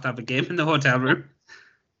 and we'll have to have a game in the hotel room.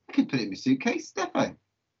 I could put it in my suitcase, defo.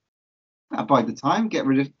 That'll buy the time, get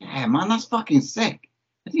rid of. Yeah, man, that's fucking sick.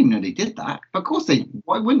 I didn't even know they did that. But of course they.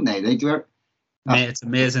 Why wouldn't they? They do it. Mate, it's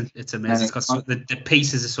amazing. It's amazing. It's got the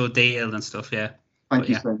pieces are so detailed and stuff. Yeah. Thank But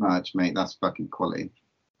you yeah. so much, mate. That's fucking quality.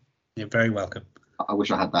 You're very welcome. I wish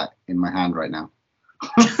I had that in my hand right now.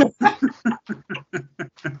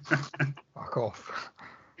 Fuck off.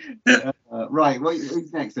 Right,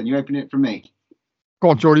 who's next then? You open it for me. Go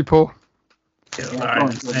on, Geordie Paul. All Yeah, right, go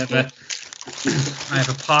on, never. I have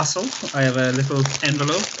a parcel. I have a little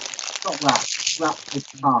envelope. It's not wrapped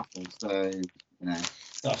with parcel, so you know.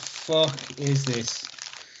 The fuck is this?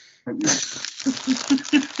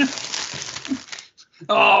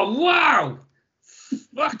 Oh wow!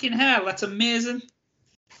 Fucking hell, that's amazing.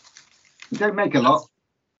 You don't make a lot.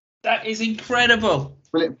 That is incredible.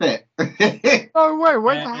 Will it fit? Oh wait,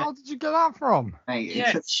 where the hell did you get that from? Mate, it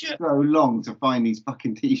Yeah, took sure. so long to find these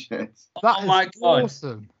fucking t-shirts. That Oh is my God.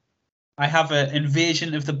 awesome. I have an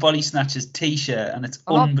Invasion of the Body Snatchers t-shirt and it's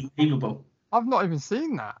unbelievable. I've not even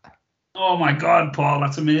seen that. Oh my God, Paul,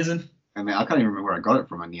 that's amazing. I mean, I can't even remember where I got it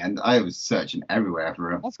from in the end. I was searching everywhere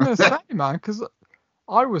for it. I was going to say, man, because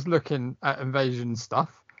I was looking at Invasion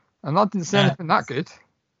stuff and I didn't see anything that good.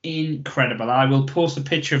 Incredible. I will post a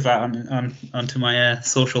picture of that onto my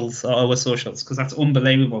socials, or our socials, because that's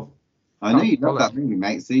unbelievable. I know you love that movie,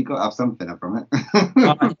 mate, so you got to have something from it.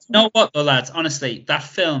 You know what, though, lads? Honestly, that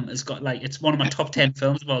film has got, like, it's one of my top 10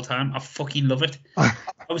 films of all time. I fucking love it.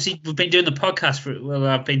 Obviously, we've been doing the podcast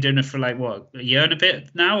I've been doing it for, like, what, a year and a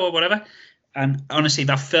bit now or whatever. And honestly,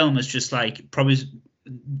 that film is just, like, probably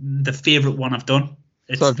the favourite one I've done.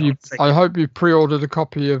 So I hope you pre-ordered a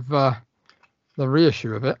copy of the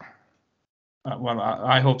reissue of it. Well,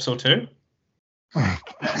 I hope so too.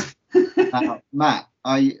 Matt,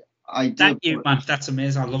 I do. Thank you, man. That's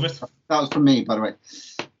amazing. I love it. That was from me, by the way.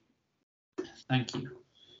 Thank you.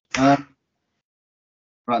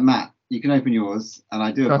 Right, Matt, you can open yours, and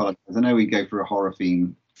I do apologise. I know we go for a horror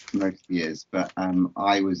theme most years, but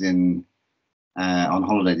I was on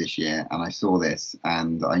holiday this year, and I saw this,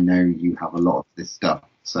 and I know you have a lot of this stuff,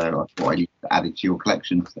 so I thought I need to add it to your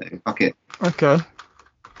collection. So fuck it. Okay.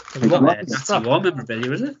 That's your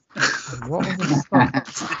memorabilia, is it? What was the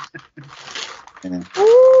stuff? Yeah.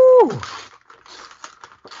 Ooh!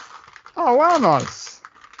 Oh, wow, nice.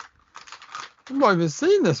 I've not even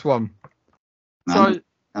seen this one. No,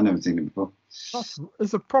 I've never seen it before.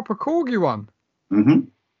 It's a proper corgi one.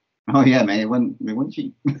 Oh yeah, mate. It went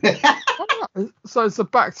cheap. So it's a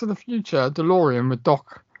Back to the Future DeLorean with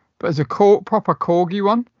Doc, but it's a proper corgi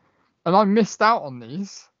one, and I missed out on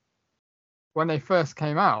these when they first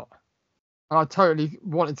came out, and I totally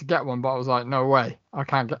wanted to get one, but I was like, no way, I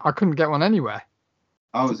couldn't get one anywhere.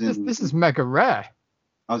 This is mega rare.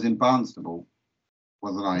 I was in Barnstable,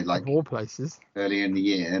 wasn't I? Like of all places, earlier in the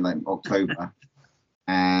year, like October,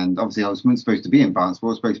 and obviously I wasn't supposed to be in Barnstable.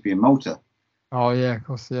 I was supposed to be in Malta. Oh yeah, of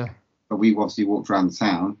course, yeah. But we obviously walked around the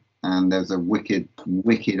town, and there's a wicked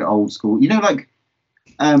old school, like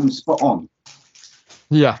Spot On.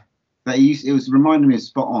 Yeah. But it was reminding me of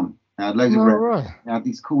Spot On. I had loads of red. Right. I had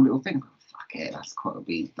these cool little things. Fuck it,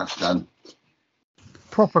 that's done.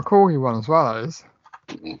 Proper corgi one as well, that is.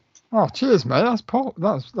 Yeah. Oh, cheers, mate. That's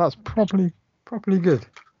probably good.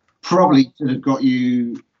 Probably should have got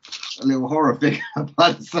you a little horror figure,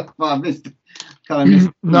 but I missed. Kind of missed.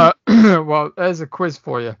 No, well, there's a quiz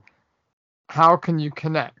for you. How can you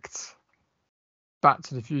connect Back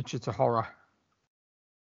to the Future to horror?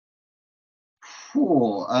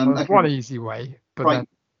 Okay. One easy way, but right.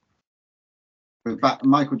 Then with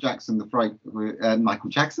Michael Jackson, Michael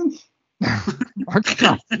Jackson.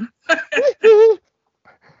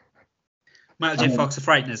 Michael J. Fox, The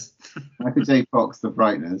Frighteners. Michael J. Fox, The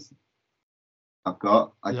Frighteners. I've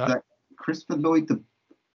got. Christopher Lloyd, The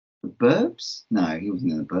Burbs. No, he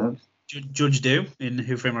wasn't in The Burbs. Judge Do in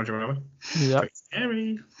Who Framed Roger Rabbit. Yeah.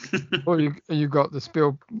 Scary. Or you got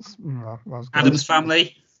the Addams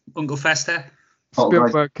Family, Uncle Fester.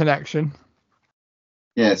 Spielberg connection.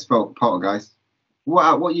 Yeah, Poltergeist.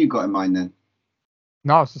 What you got in mind then?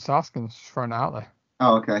 No, I was just asking, just throwing it out there.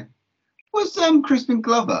 Oh, okay. Was Crispin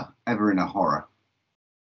Glover ever in a horror?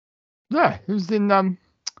 Yeah, he was in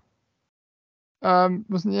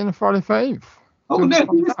wasn't he in a Friday the 13th? Oh no,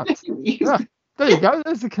 yeah. There you go.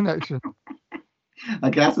 There's the connection.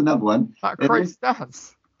 Okay, that's another one. That crazy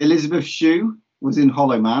stats. Elizabeth Shue was in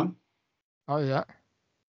Hollow Man. Oh yeah.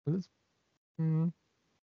 I'm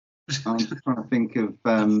just trying to think of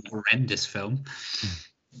horrendous film.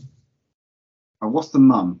 What's the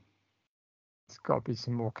mum? There's got to be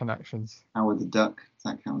some more connections. Howard the Duck. Does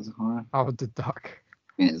that count as a horror? Howard the Duck.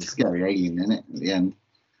 Yeah, there's a scary alien in it at the end.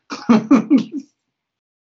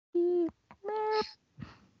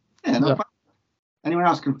 Yeah. Anyone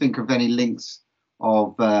else can think of any links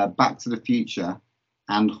of Back to the Future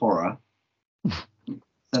and horror?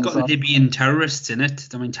 It's got the Libyan terrorists in it.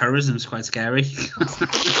 I mean, terrorism's quite scary.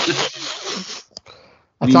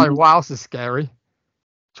 I'll tell you what else is scary.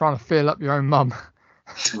 Trying to feel up your own mum.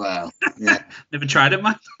 Well, yeah. Never tried it,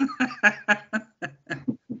 man.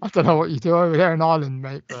 I don't know what you do over there in Ireland,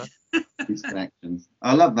 mate, but These connections.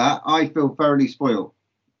 I love that. I feel thoroughly spoiled.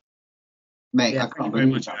 Mate, Yeah, I thank can't you very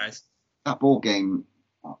believe much, that. guys. That board game,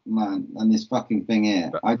 oh, man, and this fucking thing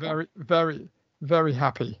here. I Very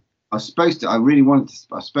happy. I really wanted to.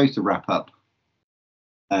 I was supposed to wrap up.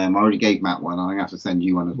 I already gave Matt one. I'm gonna have to send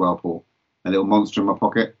you one as well, Paul. A little monster in my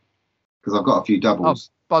pocket because I've got a few doubles.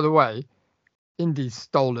 Oh, by the way, Indy's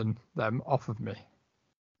stolen them off of me.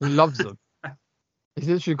 He loves them. He's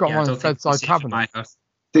literally got one in the bedside cabinet.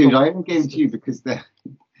 Dude, I only gave them to you because the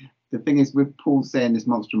thing is, with Paul saying this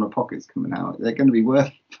monster in my pocket's coming out, they're going to be worth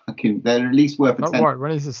fucking. They're at least worth a Don't 10. worry,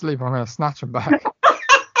 when he's asleep, I'm going to snatch him back.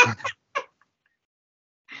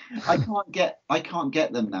 I can't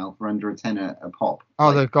get them now for under a tenner a pop. Oh,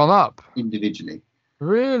 like, they've gone up individually.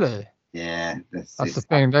 Really? Yeah, that's the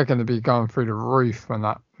thing. They're going to be going through the roof when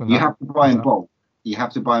you have to buy in bulk. You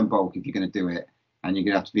have to buy in bulk if you're going to do it, and you're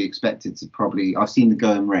going to have to be expected to probably. I've seen the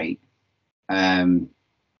going rate, and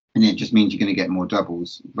it just means you're going to get more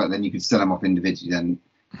doubles. But then you could sell them off individually. Then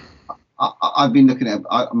I've been looking at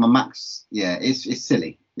my max. Yeah, it's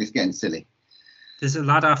silly. It's getting silly. There's a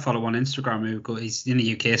lad I follow on Instagram he's in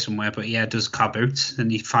the UK somewhere, but yeah, does car boots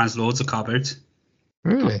and he finds loads of car boots.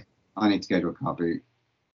 Really? I need to go to a car boot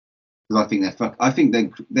because I think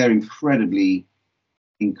they're incredibly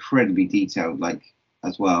detailed, like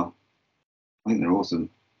as well. I think they're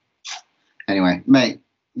awesome. Anyway, mate,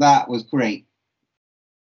 that was great.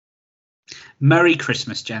 Merry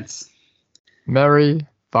Christmas, gents. Merry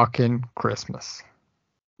fucking Christmas.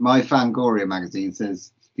 My Fangoria magazine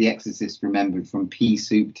says The Exorcist remembered from pea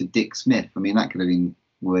soup to Dick Smith. I mean, that could have been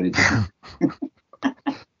worded.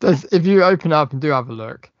 If you open up and do have a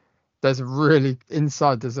look, there's a really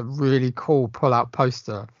cool pull-out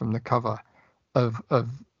poster from the cover of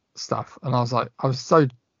stuff, and I was so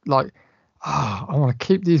like, I want to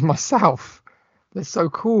keep these myself. They're so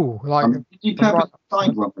cool. Like, did you purposely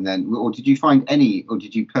find one then, or did you find any, or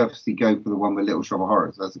did you purposely go for the one with Little Shop of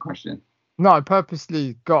Horrors? That's the question. No, I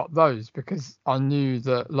purposely got those because I knew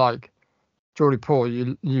that, like, Geordie Paul,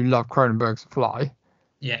 you love Cronenberg's Fly.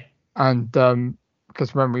 Yeah. And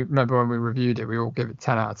because when we reviewed it, we all give it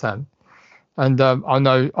 10 out of 10. And I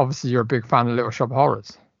know, obviously, you're a big fan of Little Shop of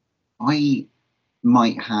Horrors. I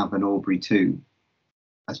might have an Aubrey 2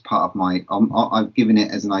 as part of my. I've given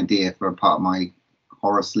it as an idea for a part of my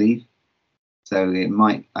horror sleeve. So I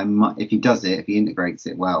might, if he does it, if he integrates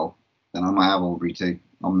it well, then I might have Aubrey 2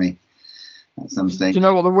 on me. At some stage. Do you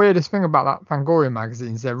know what the weirdest thing about that Fangoria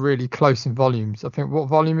magazine is? They're really close in volumes. I think, what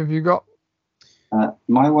volume have you got?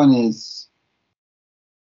 My one is,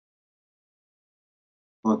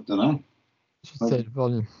 I don't know. I should say the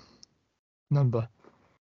volume number. I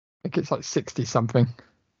think it's like 60 something.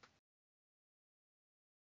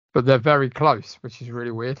 But they're very close, which is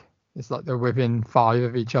really weird. It's like they're within 5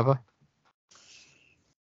 of each other.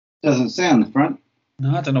 Doesn't say on the front.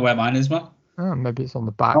 No, I don't know where mine is, man. Oh, maybe it's on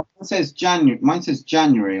the back. Oh, it says January. Mine says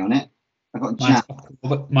January on it. I got Jan.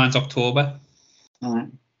 Mine's October. All right.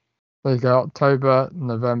 There you go. October,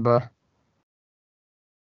 November.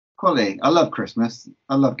 Quality. I love Christmas.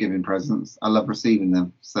 I love giving presents. I love receiving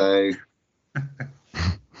them. So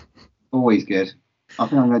always good. I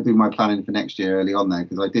think I'm going to do my planning for next year early on there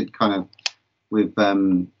because I did kind of with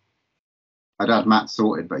I'd had Matt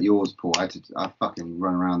sorted, but yours, Paul, I fucking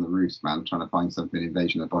run around the roofs, man, trying to find something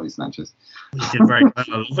Invasion of the Body Snatchers. You did very well. I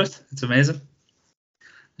love it. It's amazing.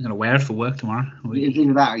 I'm going to wear it for work tomorrow. It's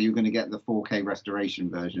either that or you're going to get the 4K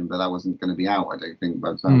restoration version, but that wasn't going to be out, I don't think.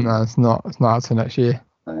 By the time. No, it's not. It's not until next year.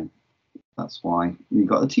 So that's why you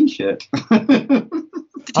got the T-shirt.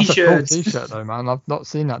 That's a cool T-shirt, though, man. I've not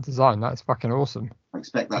seen that design. That's fucking awesome. I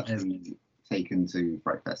expect that to be taken to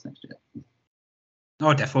Frightfest next year.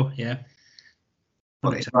 Oh, defo, yeah.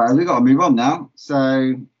 Right, we've got to move on now.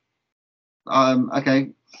 So, okay,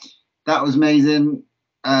 that was amazing.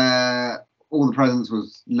 All the presents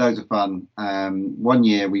was loads of fun. One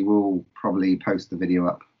year we will probably post the video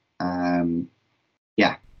up.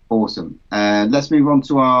 Yeah, awesome. Let's move on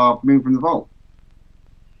to our move from the vault.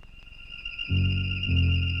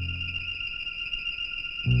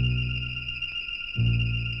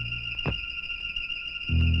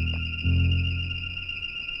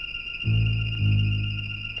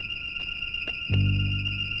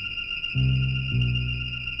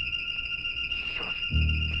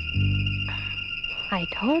 I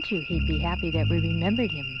told you he'd be happy that we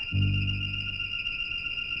remembered him.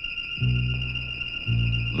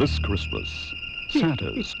 This Christmas,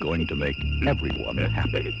 Santa's going to make everyone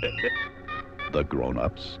happy. The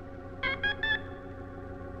grown-ups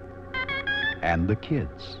and the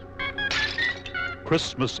kids.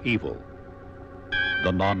 Christmas evil.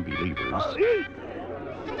 The non-believers.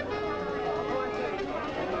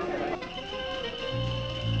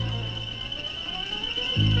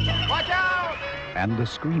 Watch out! and the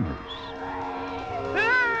screamers.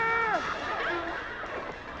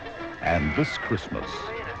 And this Christmas,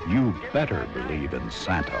 you better believe in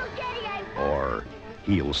Santa, or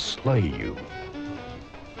he'll slay you.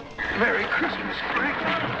 Merry Christmas, Frank.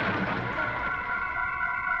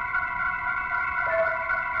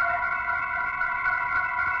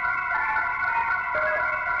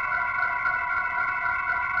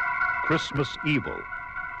 Christmas Evil,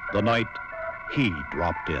 the night he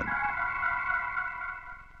dropped in.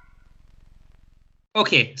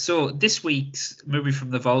 Okay, so this week's movie from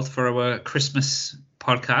the vault for our Christmas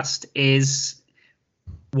podcast is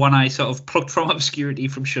one I sort of plucked from obscurity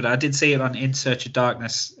from Shudder. I did see it on In Search of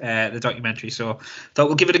Darkness, the documentary, so thought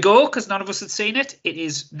we'll give it a go because none of us had seen it. It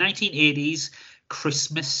is 1980s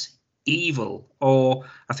Christmas Evil, or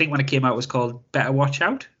I think when it came out it was called Better Watch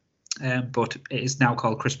Out. But it is now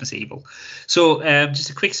called Christmas Evil. So just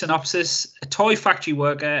a quick synopsis. A toy factory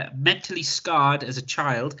worker, mentally scarred as a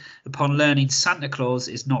child upon learning Santa Claus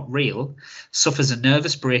is not real, suffers a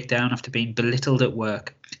nervous breakdown after being belittled at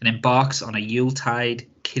work and embarks on a Yuletide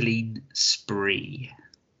killing spree.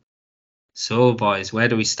 So, boys, where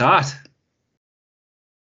do we start?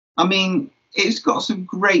 I mean, it's got some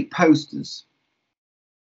great posters.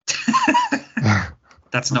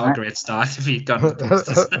 That's not a great start if you've got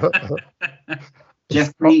posters.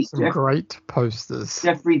 Great posters.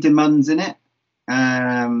 Jeffrey DeMunn's in it.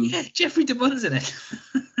 Yeah, Jeffrey DeMunn's in it.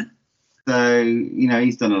 So, you know,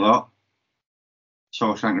 he's done a lot.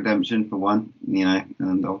 Shawshank Redemption, for one, you know,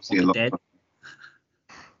 and obviously a lot.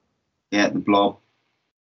 Yeah, The Blob,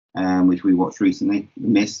 which we watched recently. The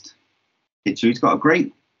Mist. He's got a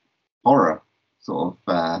great horror sort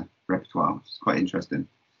of repertoire, which is quite interesting.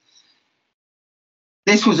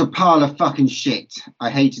 This was a pile of fucking shit. I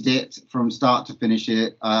hated it from start to finish.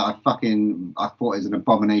 It. I thought it was an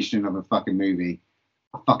abomination of a fucking movie.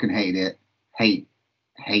 I fucking hated it. Hate.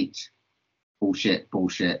 Bullshit.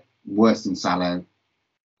 Worse than Sallow.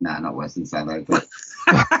 Nah, not worse than Sallow, but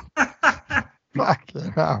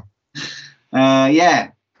fucking hell. Yeah.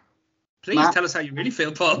 Please tell us how you really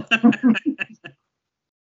feel, Paul.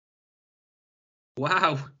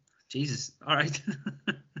 Wow. Jesus. All right.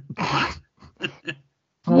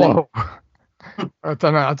 Whoa. I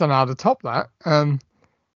don't know how to top that.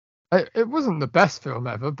 It wasn't the best film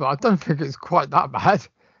ever, but I don't think it's quite that bad.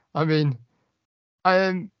 I mean,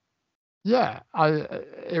 it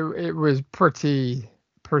was pretty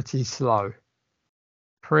slow.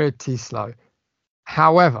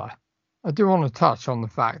 However, I do want to touch on the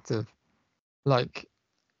fact of, like,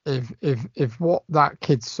 if what that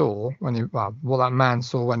kid saw what that man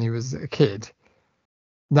saw when he was a kid,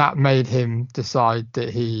 that made him decide that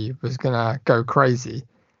he was going to go crazy,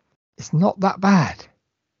 it's not that bad.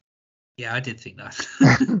 Yeah, I did think that.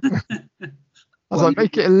 I was like,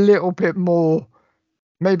 make it a little bit more,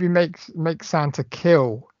 maybe make Santa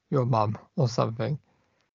kill your mum or something.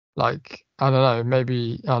 Like, I don't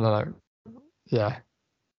know. Yeah.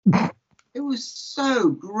 It was so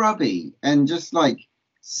grubby and just like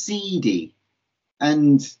seedy,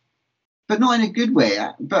 but not in a good way.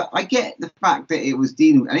 But I get the fact that it was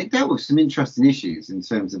dealing, and it dealt with some interesting issues in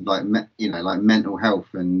terms of like mental health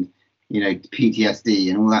and, you know, PTSD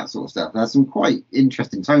and all that sort of stuff. There's some quite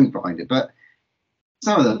interesting tones behind it, but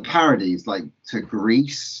some of the parodies, like to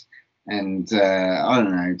Grease and I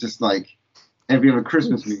don't know, just like every other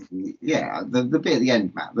Christmas movie. Yeah, the bit at the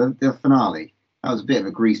end, Matt, the finale. That was a bit of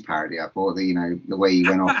a Grease parody. I thought the way he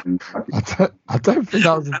went off and I don't think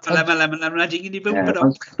that was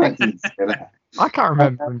I can't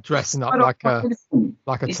remember him dressing up like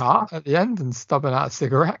a tart at the end and stubbing out a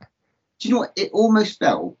cigarette. Do you know what? It almost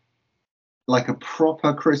felt like a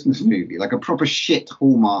proper Christmas movie, like a proper shit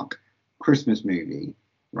Hallmark Christmas movie,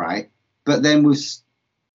 right? But then with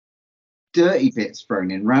dirty bits thrown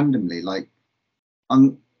in randomly,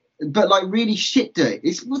 but like really shit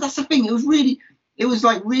dirty. That's the thing. It was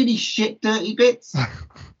like really shit dirty bits.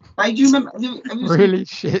 Like, do you remember? Have you really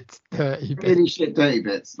shit dirty bits. Really shit dirty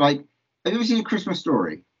bits. Like, have you ever seen A Christmas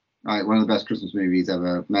Story? Right, one of the best Christmas movies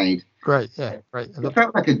ever made. Great, yeah, great. It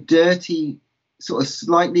felt like a dirty, sort of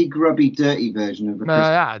slightly grubby, dirty version of. May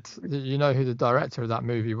I add? You know who the director of that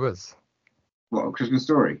movie was? What, A Christmas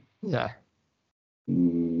Story? Yeah.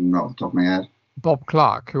 Not off the top of my head. Bob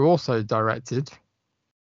Clark, who also directed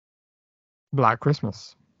Black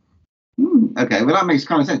Christmas. Okay, well that makes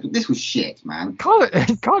kind of sense, but this was shit, man.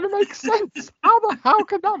 It kind of makes sense. How the hell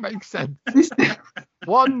can that make sense?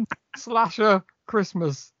 One slasher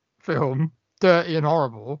Christmas film, dirty and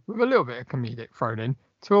horrible, with a little bit of comedic thrown in,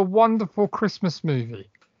 to a wonderful Christmas movie.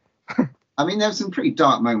 I mean, there's some pretty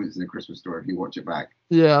dark moments in A Christmas Story if you watch it back.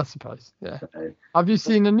 Yeah, I suppose. Yeah. So, have you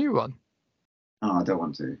seen a new one? Oh, I don't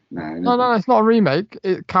want to. No, it's not a remake.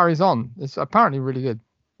 It carries on. It's apparently really good.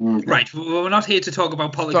 Okay. Right, we're not here to talk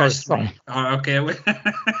about Poltergeist 3. Sorry. Oh, okay.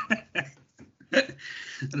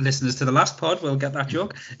 Listeners to the last pod will get that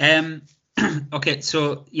joke. Okay,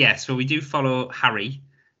 so we do follow Harry,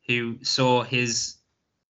 who saw who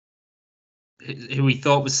he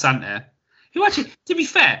thought was Santa. Who actually, to be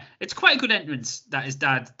fair, it's quite a good entrance that his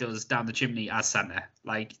dad does down the chimney as Santa.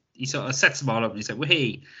 Like, he sort of sets them all up and he's like, well,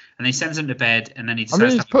 hey, and he sends them to bed and then he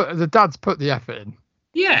decides the dad's put the effort in.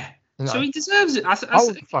 Yeah. You know, so he deserves it. He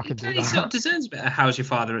sort of deserves a bit of How's Your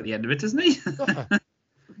Father at the end of it, doesn't he? Yeah.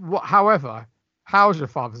 However, How's Your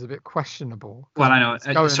Father's a bit questionable. Well, I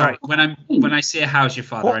know. Sorry, when I say How's Your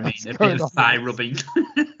Father, I mean a bit of thigh rubbing.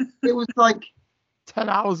 It was like 10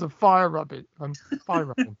 hours of fire rubbing.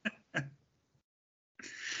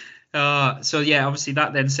 So yeah, obviously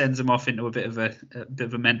that then sends him off into a bit of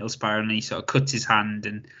a mental spiral, and he sort of cuts his hand,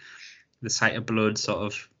 and the sight of blood sort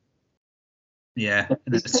of. Yeah,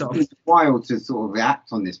 and it's sort of a while to sort of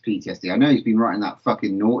react on this PTSD. I know he's been writing that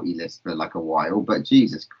fucking naughty list for like a while, but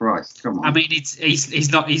Jesus Christ, come on. I mean,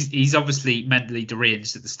 he's obviously mentally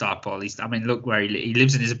deranged at the start, Paul. Look where he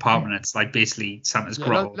lives in his apartment. It's like basically Santa's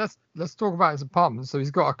grotto. Let's talk about his apartment. So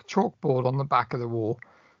he's got a chalkboard on the back of the wall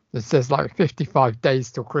that says like 55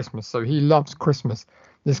 days till Christmas. So he loves Christmas.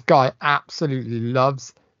 This guy absolutely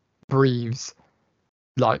loves, breathes,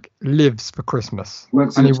 like lives for Christmas.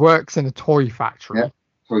 He works in a toy factory. Yeah,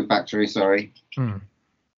 toy factory, sorry. Hmm.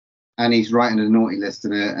 And he's writing a naughty list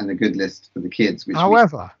and a good list for the kids, which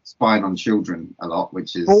however spying on children a lot,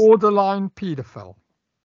 which is borderline paedophile.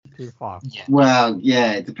 Yeah. Well,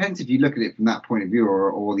 yeah, it depends if you look at it from that point of view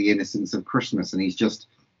or the innocence of Christmas, and he's just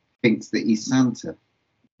thinks that he's Santa,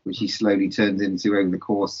 which he slowly turns into over the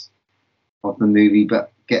course of the movie,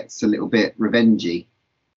 but gets a little bit revengey.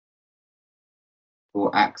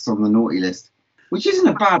 Or acts on the naughty list, which isn't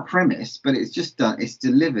a bad premise, but it's just it's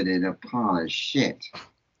delivered in a pile of shit.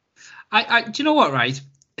 Do you know what, right?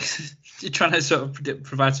 You're trying to sort of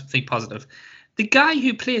provide something positive. The guy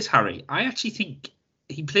who plays Harry, I actually think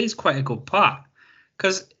he plays quite a good part,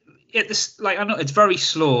 because I know it's very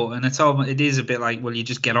slow and it is a bit like, well, you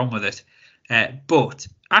just get on with it, but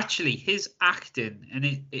actually his acting, and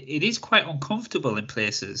it is quite uncomfortable in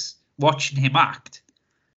places watching him act,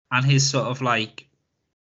 and his sort of like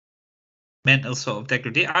mental sort of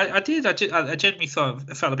degradation. I genuinely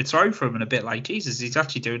I felt a bit sorry for him, and a bit like, Jesus, he's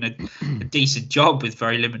actually doing a decent job with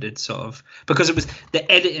very limited sort of, because it was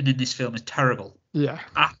the editing in this film is terrible. Yeah,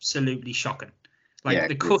 absolutely shocking. Like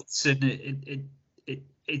the cuts, and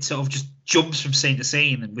it sort of just jumps from scene to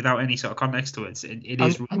scene and without any sort of context to it. It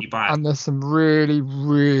is really bad. And there's some really,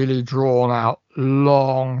 really drawn out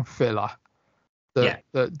long filler that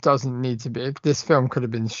doesn't need to be. This film could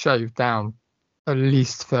have been shaved down at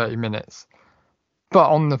least 30 minutes. But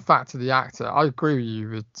on the fact of the actor, I agree with you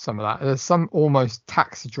with some of that. There's some almost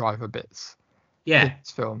Taxi Driver bits in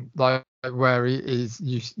this film, like where he's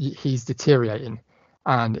deteriorating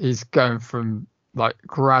and he's going from like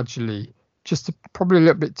gradually, probably a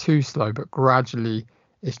little bit too slow, but gradually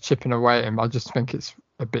it's chipping away at him. I just think it's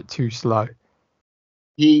a bit too slow. So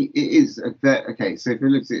if you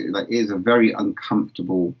look at it, like, it is a very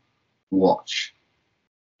uncomfortable watch.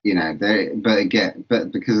 You know,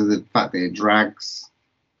 but because of the fact that it drags,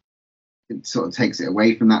 it sort of takes it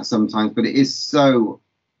away from that sometimes. But it is so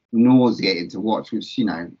nauseating to watch, which, you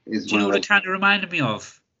know, is. Do you know what it kind of reminded me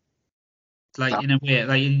of? Like, in a way,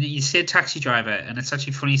 like you said Taxi Driver, and it's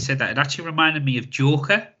actually funny you said that. It actually reminded me of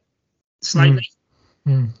Joker, slightly.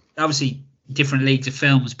 Obviously, different leagues of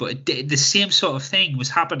films, but the same sort of thing was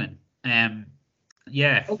happening.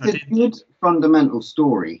 It's a good fundamental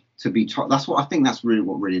story to be told. That's what I think. That's really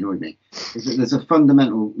what really annoyed me. Is that there's a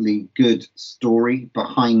fundamentally good story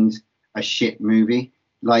behind a shit movie,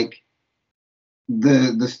 like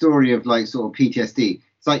the story of like sort of PTSD.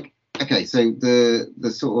 It's like, okay, so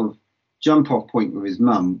the sort of jump off point with his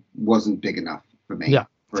mum wasn't big enough for me. Yeah,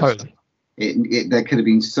 totally. There could have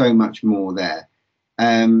been so much more there.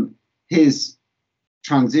 His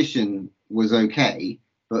transition was okay,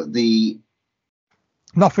 but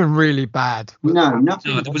nothing really bad. Nothing.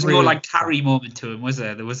 No, there was no like Carrie moment to him, was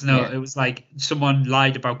there? There was no. Yeah. It was like someone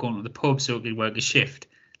lied about going to the pub so he could work a shift.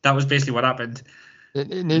 That was basically what happened. It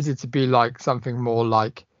needed to be like something more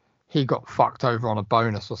like he got fucked over on a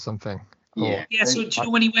bonus or something. Yeah. So do you know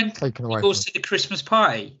when he goes to the Christmas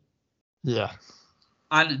party? Yeah.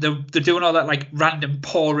 And they're doing all that like random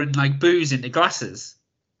pouring like booze into glasses.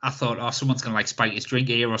 I thought, someone's gonna like spike his drink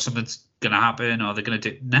here, or something's gonna happen, or they're gonna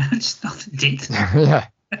do. No, just nothing did. Yeah.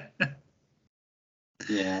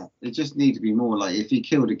 Yeah, it just needs to be more like if he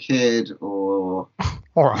killed a kid or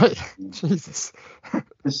All right. Jesus.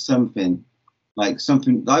 Just something.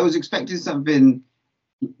 I was expecting something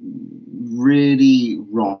really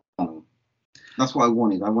wrong. That's what I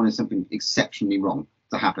wanted. I wanted something exceptionally wrong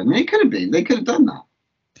to happen. And it could have been. They could have done that.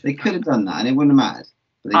 And it wouldn't have mattered.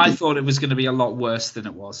 I thought it was going to be a lot worse than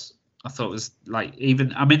it was. I thought it was like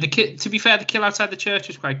to be fair, the kill outside the church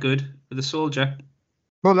was quite good with the soldier.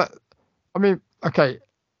 Well, okay,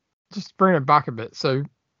 just bring it back a bit. So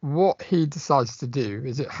what he decides to do,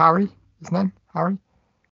 is it Harry? His name? Harry?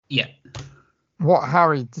 Yeah. What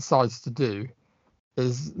Harry decides to do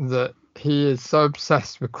is that he is so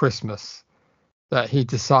obsessed with Christmas that he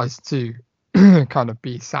decides to kind of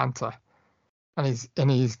be Santa.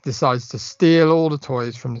 And he decides to steal all the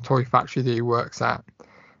toys from the toy factory that he works at.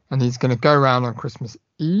 And he's going to go around on Christmas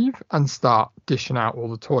Eve and start dishing out all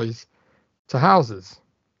the toys to houses.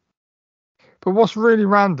 But what's really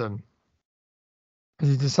random is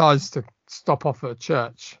he decides to stop off at a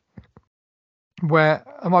church. Where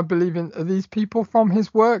am I believing? Are these people from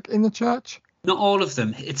his work in the church? Not all of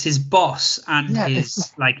them. It's his boss and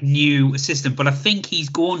his new assistant. But I think he's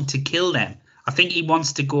going to kill them. I think he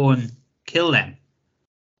wants to go and kill them.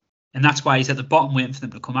 And that's why he's at the bottom waiting for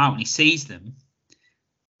them to come out, and he sees them.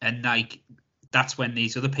 And that's when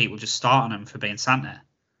these other people just start on him for being Santa.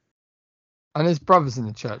 And his brother's in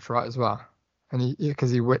the church, right, as well. And because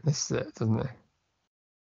he witnessed it, doesn't he?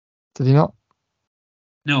 Did he not?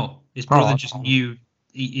 No, his brother just knew.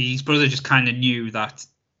 His brother just kind of knew that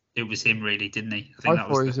it was him, really, didn't he? I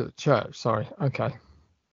thought he was at church. Sorry. Okay.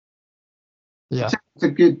 Yeah. It's a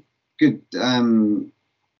good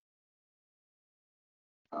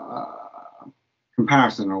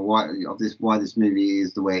comparison of why this movie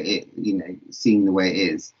is the way it, seeing the way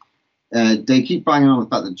it is. They keep banging on the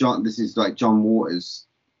fact that this is like John Waters'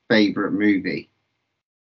 favorite movie.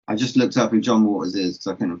 I just looked up who John Waters is because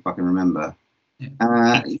I couldn't fucking remember. Yeah.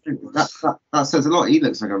 That says a lot. He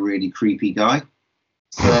looks like a really creepy guy.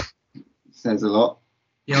 So says a lot.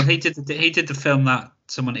 Yeah, well, he did the film that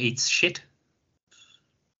someone eats shit.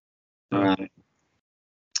 Not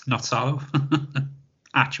Sorrow.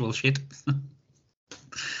 Actual shit.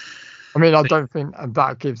 I mean, I don't think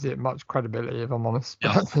that gives it much credibility, if I'm honest.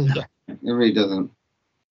 No. Yeah. It really doesn't.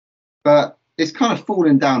 But it's kind of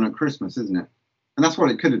falling down at Christmas, isn't it? And that's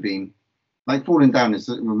what it could have been. Like Falling Down with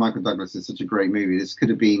Michael Douglas is such a great movie. This could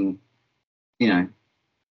have been, this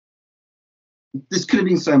could have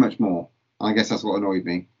been so much more. I guess that's what annoyed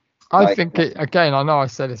me. I think again, I know I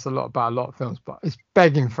said this a lot about a lot of films, but it's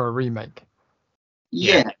begging for a remake.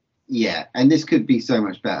 Yeah. And this could be so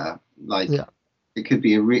much better. It could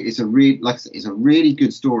be it's a really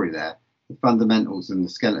good story there. The fundamentals and the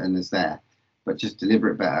skeleton is there, but just deliver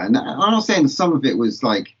it better. And I'm not saying some of it was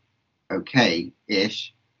like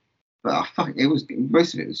okay-ish, but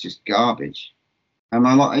most of it was just garbage. And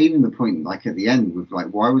I like even the point like at the end with like,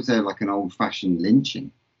 why was there like an old-fashioned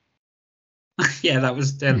lynching? Yeah, that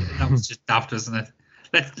was just daft, wasn't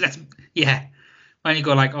it? Let's when you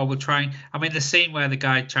go like, oh, we're trying. I mean, the scene where the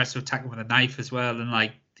guy tries to attack him with a knife as well, and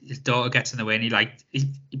like his daughter gets in the way, and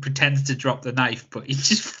he pretends to drop the knife, but he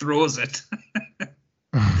just throws it.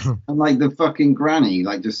 And like the fucking granny,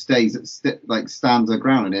 like just stands her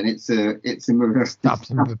ground, and then it's him with a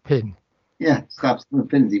stabs him with a pin. Yeah, stabs him with a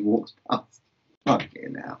pin as he walks past.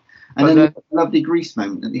 Fucking hell. And then a lovely grease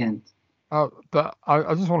moment at the end. Oh, but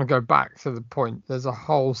I just want to go back to the point. There's a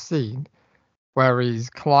whole scene where he's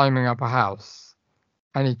climbing up a house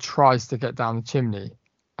and he tries to get down the chimney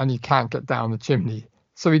and he can't get down the chimney.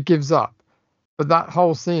 So he gives up. But that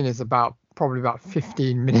whole scene is probably about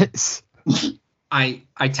 15 minutes. I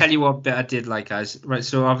tell you what bit I did like, guys. Right,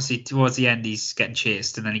 so obviously towards the end he's getting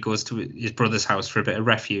chased and then he goes to his brother's house for a bit of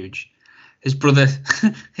refuge. His brother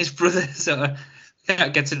sort of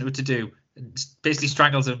gets into what to do. Basically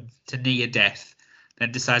strangles him to near death,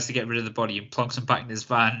 then decides to get rid of the body and plonks him back in his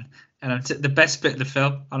van. And the best bit of the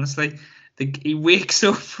film, honestly, he wakes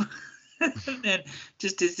up and then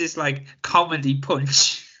just does this like comedy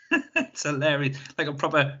punch. It's hilarious, like a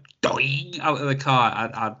proper doing out of the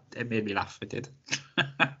car. It made me laugh. It did.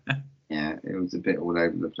 Yeah, it was a bit all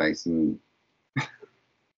over the place, and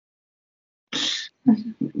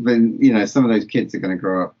then some of those kids are going to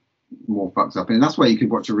grow up more fucked up, and that's why you could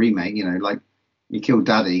watch a remake. Like you killed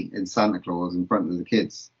Daddy in Santa Claus in front of the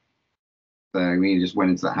kids. So he just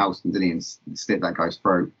went into the house and did it and slit that guy's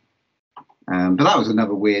throat. But that was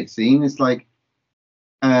another weird scene. It's like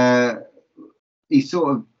he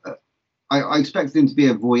sort of. I expected him to be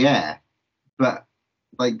a voyeur, but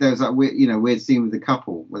like there's that weird scene with the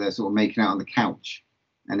couple where they're sort of making out on the couch,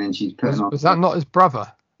 and then she's putting on. Was that not his brother?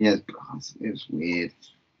 Yeah, it was weird.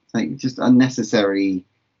 It's like just unnecessary.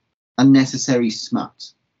 unnecessary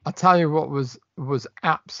smut. I tell you what was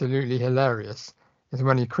absolutely hilarious is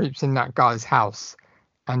when he creeps in that guy's house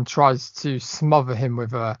and tries to smother him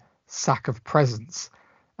with a sack of presents,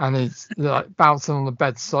 and he's like bouncing on the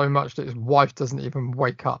bed so much that his wife doesn't even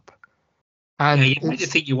wake up. And you might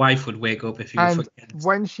think your wife would wake up if you were forgetting.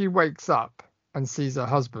 When she wakes up and sees her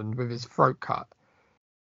husband with his throat cut,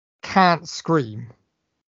 can't scream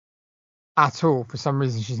at all for some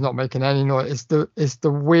reason. She's not making any noise. It's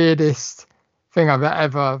the weirdest thing I've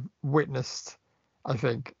ever witnessed, I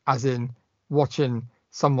think, as in watching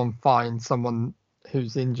someone find someone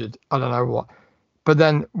who's injured. I don't know what. But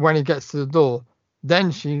then when he gets to the door,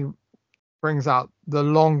 then she brings out the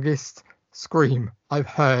longest scream I've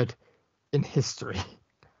heard in history,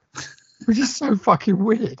 which is so fucking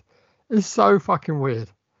weird. It's so fucking weird.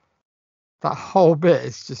 That whole bit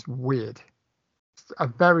is just weird. It's a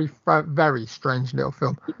very, very strange little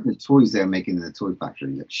film. The toys they're making in the toy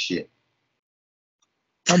factory look shit.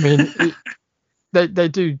 I mean, they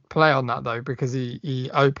do play on that though, because he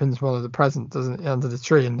opens one of the presents, doesn't he, under the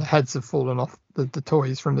tree, and the heads have fallen off the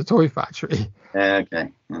toys from the toy factory. Okay.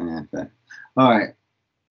 Yeah, fair. All right.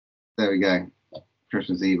 There we go.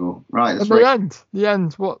 Christmas Evil. Right. That's right. The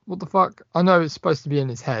end. What the fuck? I know it's supposed to be in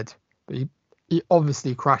his head, but he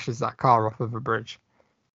obviously crashes that car off of a bridge.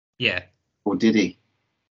 Yeah. Or did he?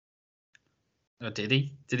 Or did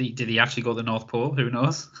he? Did he actually go to the North Pole? Who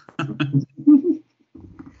knows?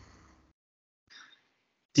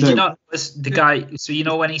 Did you not notice the guy? So you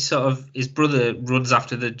know when he sort of, his brother runs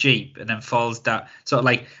after the Jeep and then falls down, sort of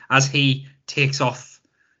like as he takes off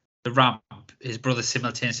the ramp, his brother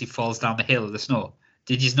simultaneously falls down the hill of the snow.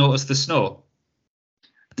 Did you notice the snow?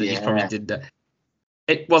 Yeah. You probably did that.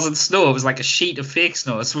 It wasn't snow; it was like a sheet of fake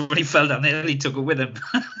snow. So when he fell down the hill, he took it with him.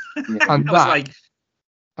 And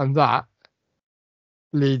that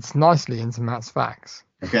leads nicely into Matt's facts.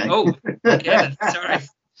 Okay. Oh, okay. Sorry.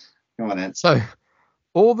 Come on then. So,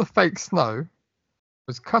 all the fake snow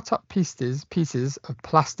was cut up pieces of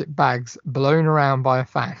plastic bags blown around by a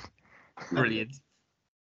fan. Brilliant.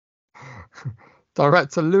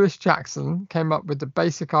 Director Lewis Jackson came up with the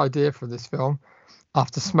basic idea for this film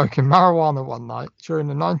after smoking marijuana one night during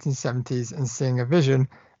the 1970s and seeing a vision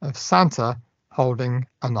of Santa holding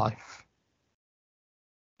a knife.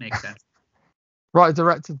 Makes sense.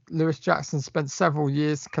 Writer-director Lewis Jackson spent several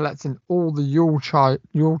years collecting all the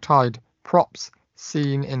Yuletide props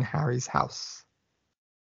seen in Harry's house.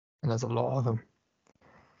 And there's a lot of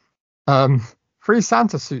them. 3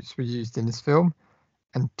 Santa suits were used in this film,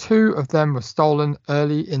 and 2 of them were stolen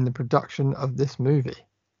early in the production of this movie.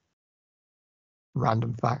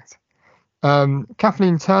 Random fact.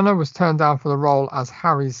 Kathleen Turner was turned down for the role as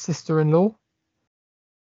Harry's sister-in-law.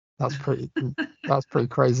 That's pretty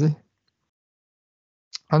crazy.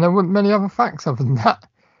 And there weren't many other facts other than that.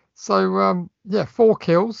 So, 4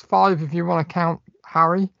 kills, 5 if you want to count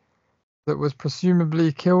Harry, that was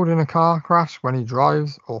presumably killed in a car crash when he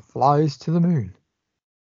drives or flies to the moon.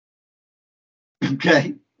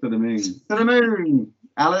 Okay, to the moon. To the moon,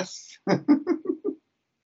 Alice.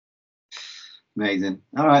 Amazing.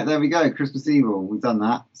 All right, there we go. Christmas Evil. We've done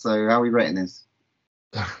that. So how are we rating this?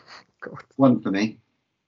 God. 1 for me.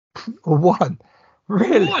 1?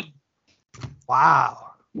 Really? 1.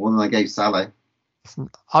 Wow. More than I gave Sally.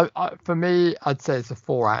 For me, I'd say it's a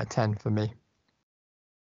 4 out of 10 for me.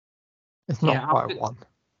 It's not quite a 1.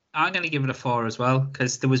 I'm going to give it a 4 as well,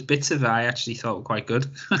 because there was bits of it I actually thought were quite good.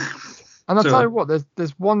 And I'll tell you what,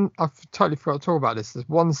 there's one, I've totally forgot to talk about this. There's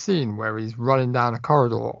one scene where he's running down a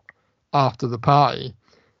corridor after the party,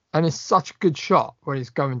 and it's such a good shot when he's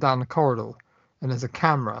going down the corridor, and there's a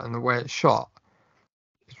camera and the way it's shot.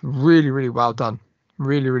 It's really, really well done.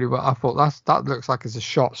 Really, really well. I thought that looks like it's a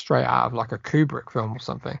shot straight out of like a Kubrick film or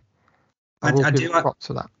something. I will give props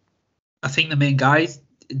to that. I think the main guy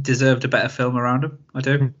deserved a better film around him. I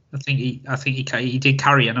do. I think he did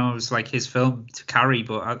carry. I know it was like his film to carry,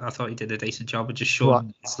 but I thought he did a decent job of just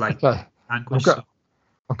showing his anguish. I'm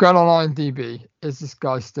going on IMDb. Is this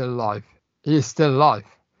guy still alive? He is still alive.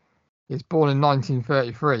 He was born in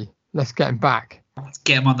 1933. Let's get him back. Let's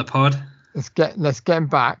get him on the pod. Let's get him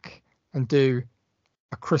back and do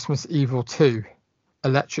a Christmas Evil 2,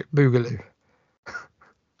 Electric Boogaloo.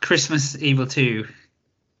 Christmas Evil 2,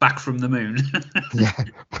 Back from the Moon. Yeah,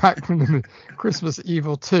 Back from the Moon. Christmas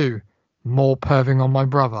Evil 2, more perving on my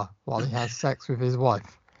brother while he has sex with his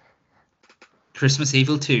wife. Christmas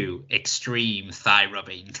Evil 2, Extreme Thigh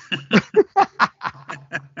Rubbing.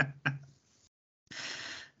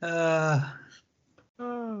 Right.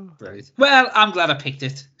 Well, I'm glad I picked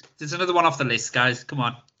it. There's another one off the list, guys. Come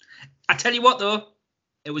on. I tell you what, though.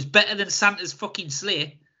 It was better than Santa's fucking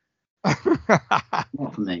sleigh.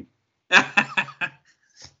 Not for me.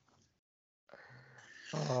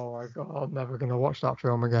 Oh my god, I'm never gonna watch that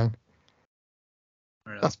film again.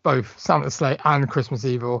 Really? That's both Santa Sleigh and Christmas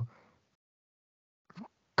Evil.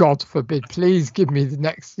 God forbid, please give me the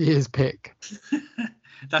next year's pick.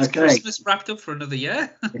 That's okay. Christmas wrapped up for another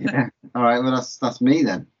year. Yeah. All right. Well, that's me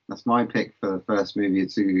then. That's my pick for the first movie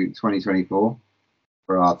of 2024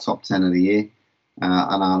 for our top 10 of the year.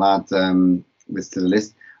 And I'll add this to the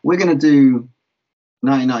list. We're going to do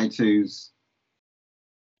 1992's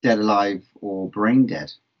Dead Alive or Brain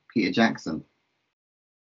Dead, Peter Jackson.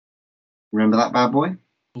 Remember that bad boy?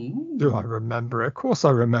 Ooh. Do I remember it? Of course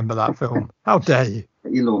I remember that film. How dare you?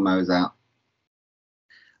 Get your lawnmowers out.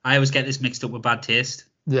 I always get this mixed up with Bad Taste.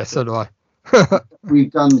 Yeah, so do I.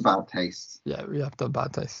 We've done Bad Taste. Yeah, we have done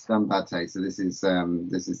Bad Taste. Done Bad Taste. So this is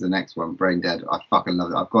the next one, Brain Dead. I fucking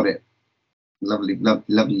love it. I've got it. Lovely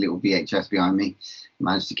little VHS behind me.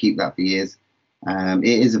 Managed to keep that for years. It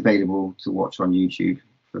is available to watch on YouTube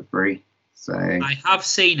for free. So I have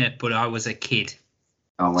seen it, but I was a kid.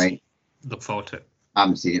 Can't wait. Look forward to it. I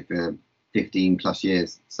haven't seen it for 15 plus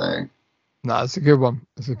years. So no, it's a good one.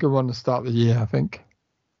 It's a good one to start the year, I think.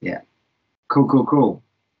 Yeah. Cool.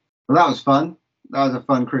 Well, that was fun. That was a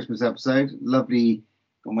fun Christmas episode. Lovely.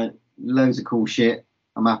 Loads of cool shit.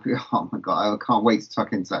 I'm happy. Oh my god, I can't wait to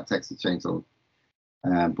tuck into that Texas Chainsaw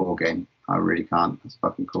board game. I really can't. It's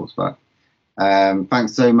fucking cool as fuck.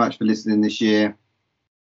 Thanks so much for listening this year.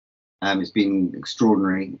 It's been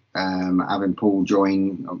extraordinary having Paul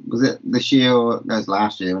join. Was it this year or no? It was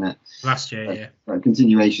last year, wasn't it? Last year, yeah.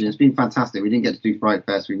 Continuation. It's been fantastic. We didn't get to do Fright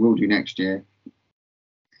Fest. We will do next year.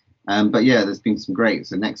 But yeah, there's been some great.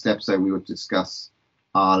 So next episode we will discuss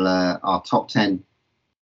our top 10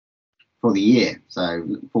 for the year. So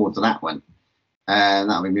look forward to that one. And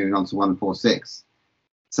that'll be moving on to 146.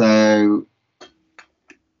 So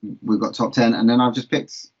we've got top 10, and then I've just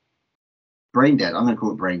picked Brain Dead. I'm going to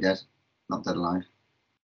call it Brain Dead, not Dead Alive.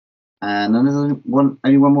 And then there's only one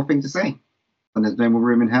more thing to say. When there's no more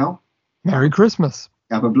room in hell. Merry Christmas.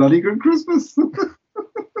 Have a bloody good Christmas.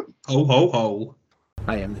 Ho, ho, ho.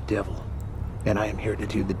 I am the devil, and I am here to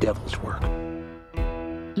do the devil's work.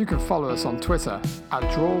 You can follow us on Twitter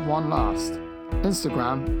 @DrawOneLast,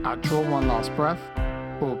 Instagram @DrawOneLastBreath,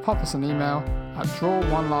 or pop us an email at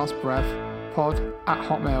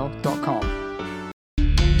drawnelastbreathpod@hotmail.com.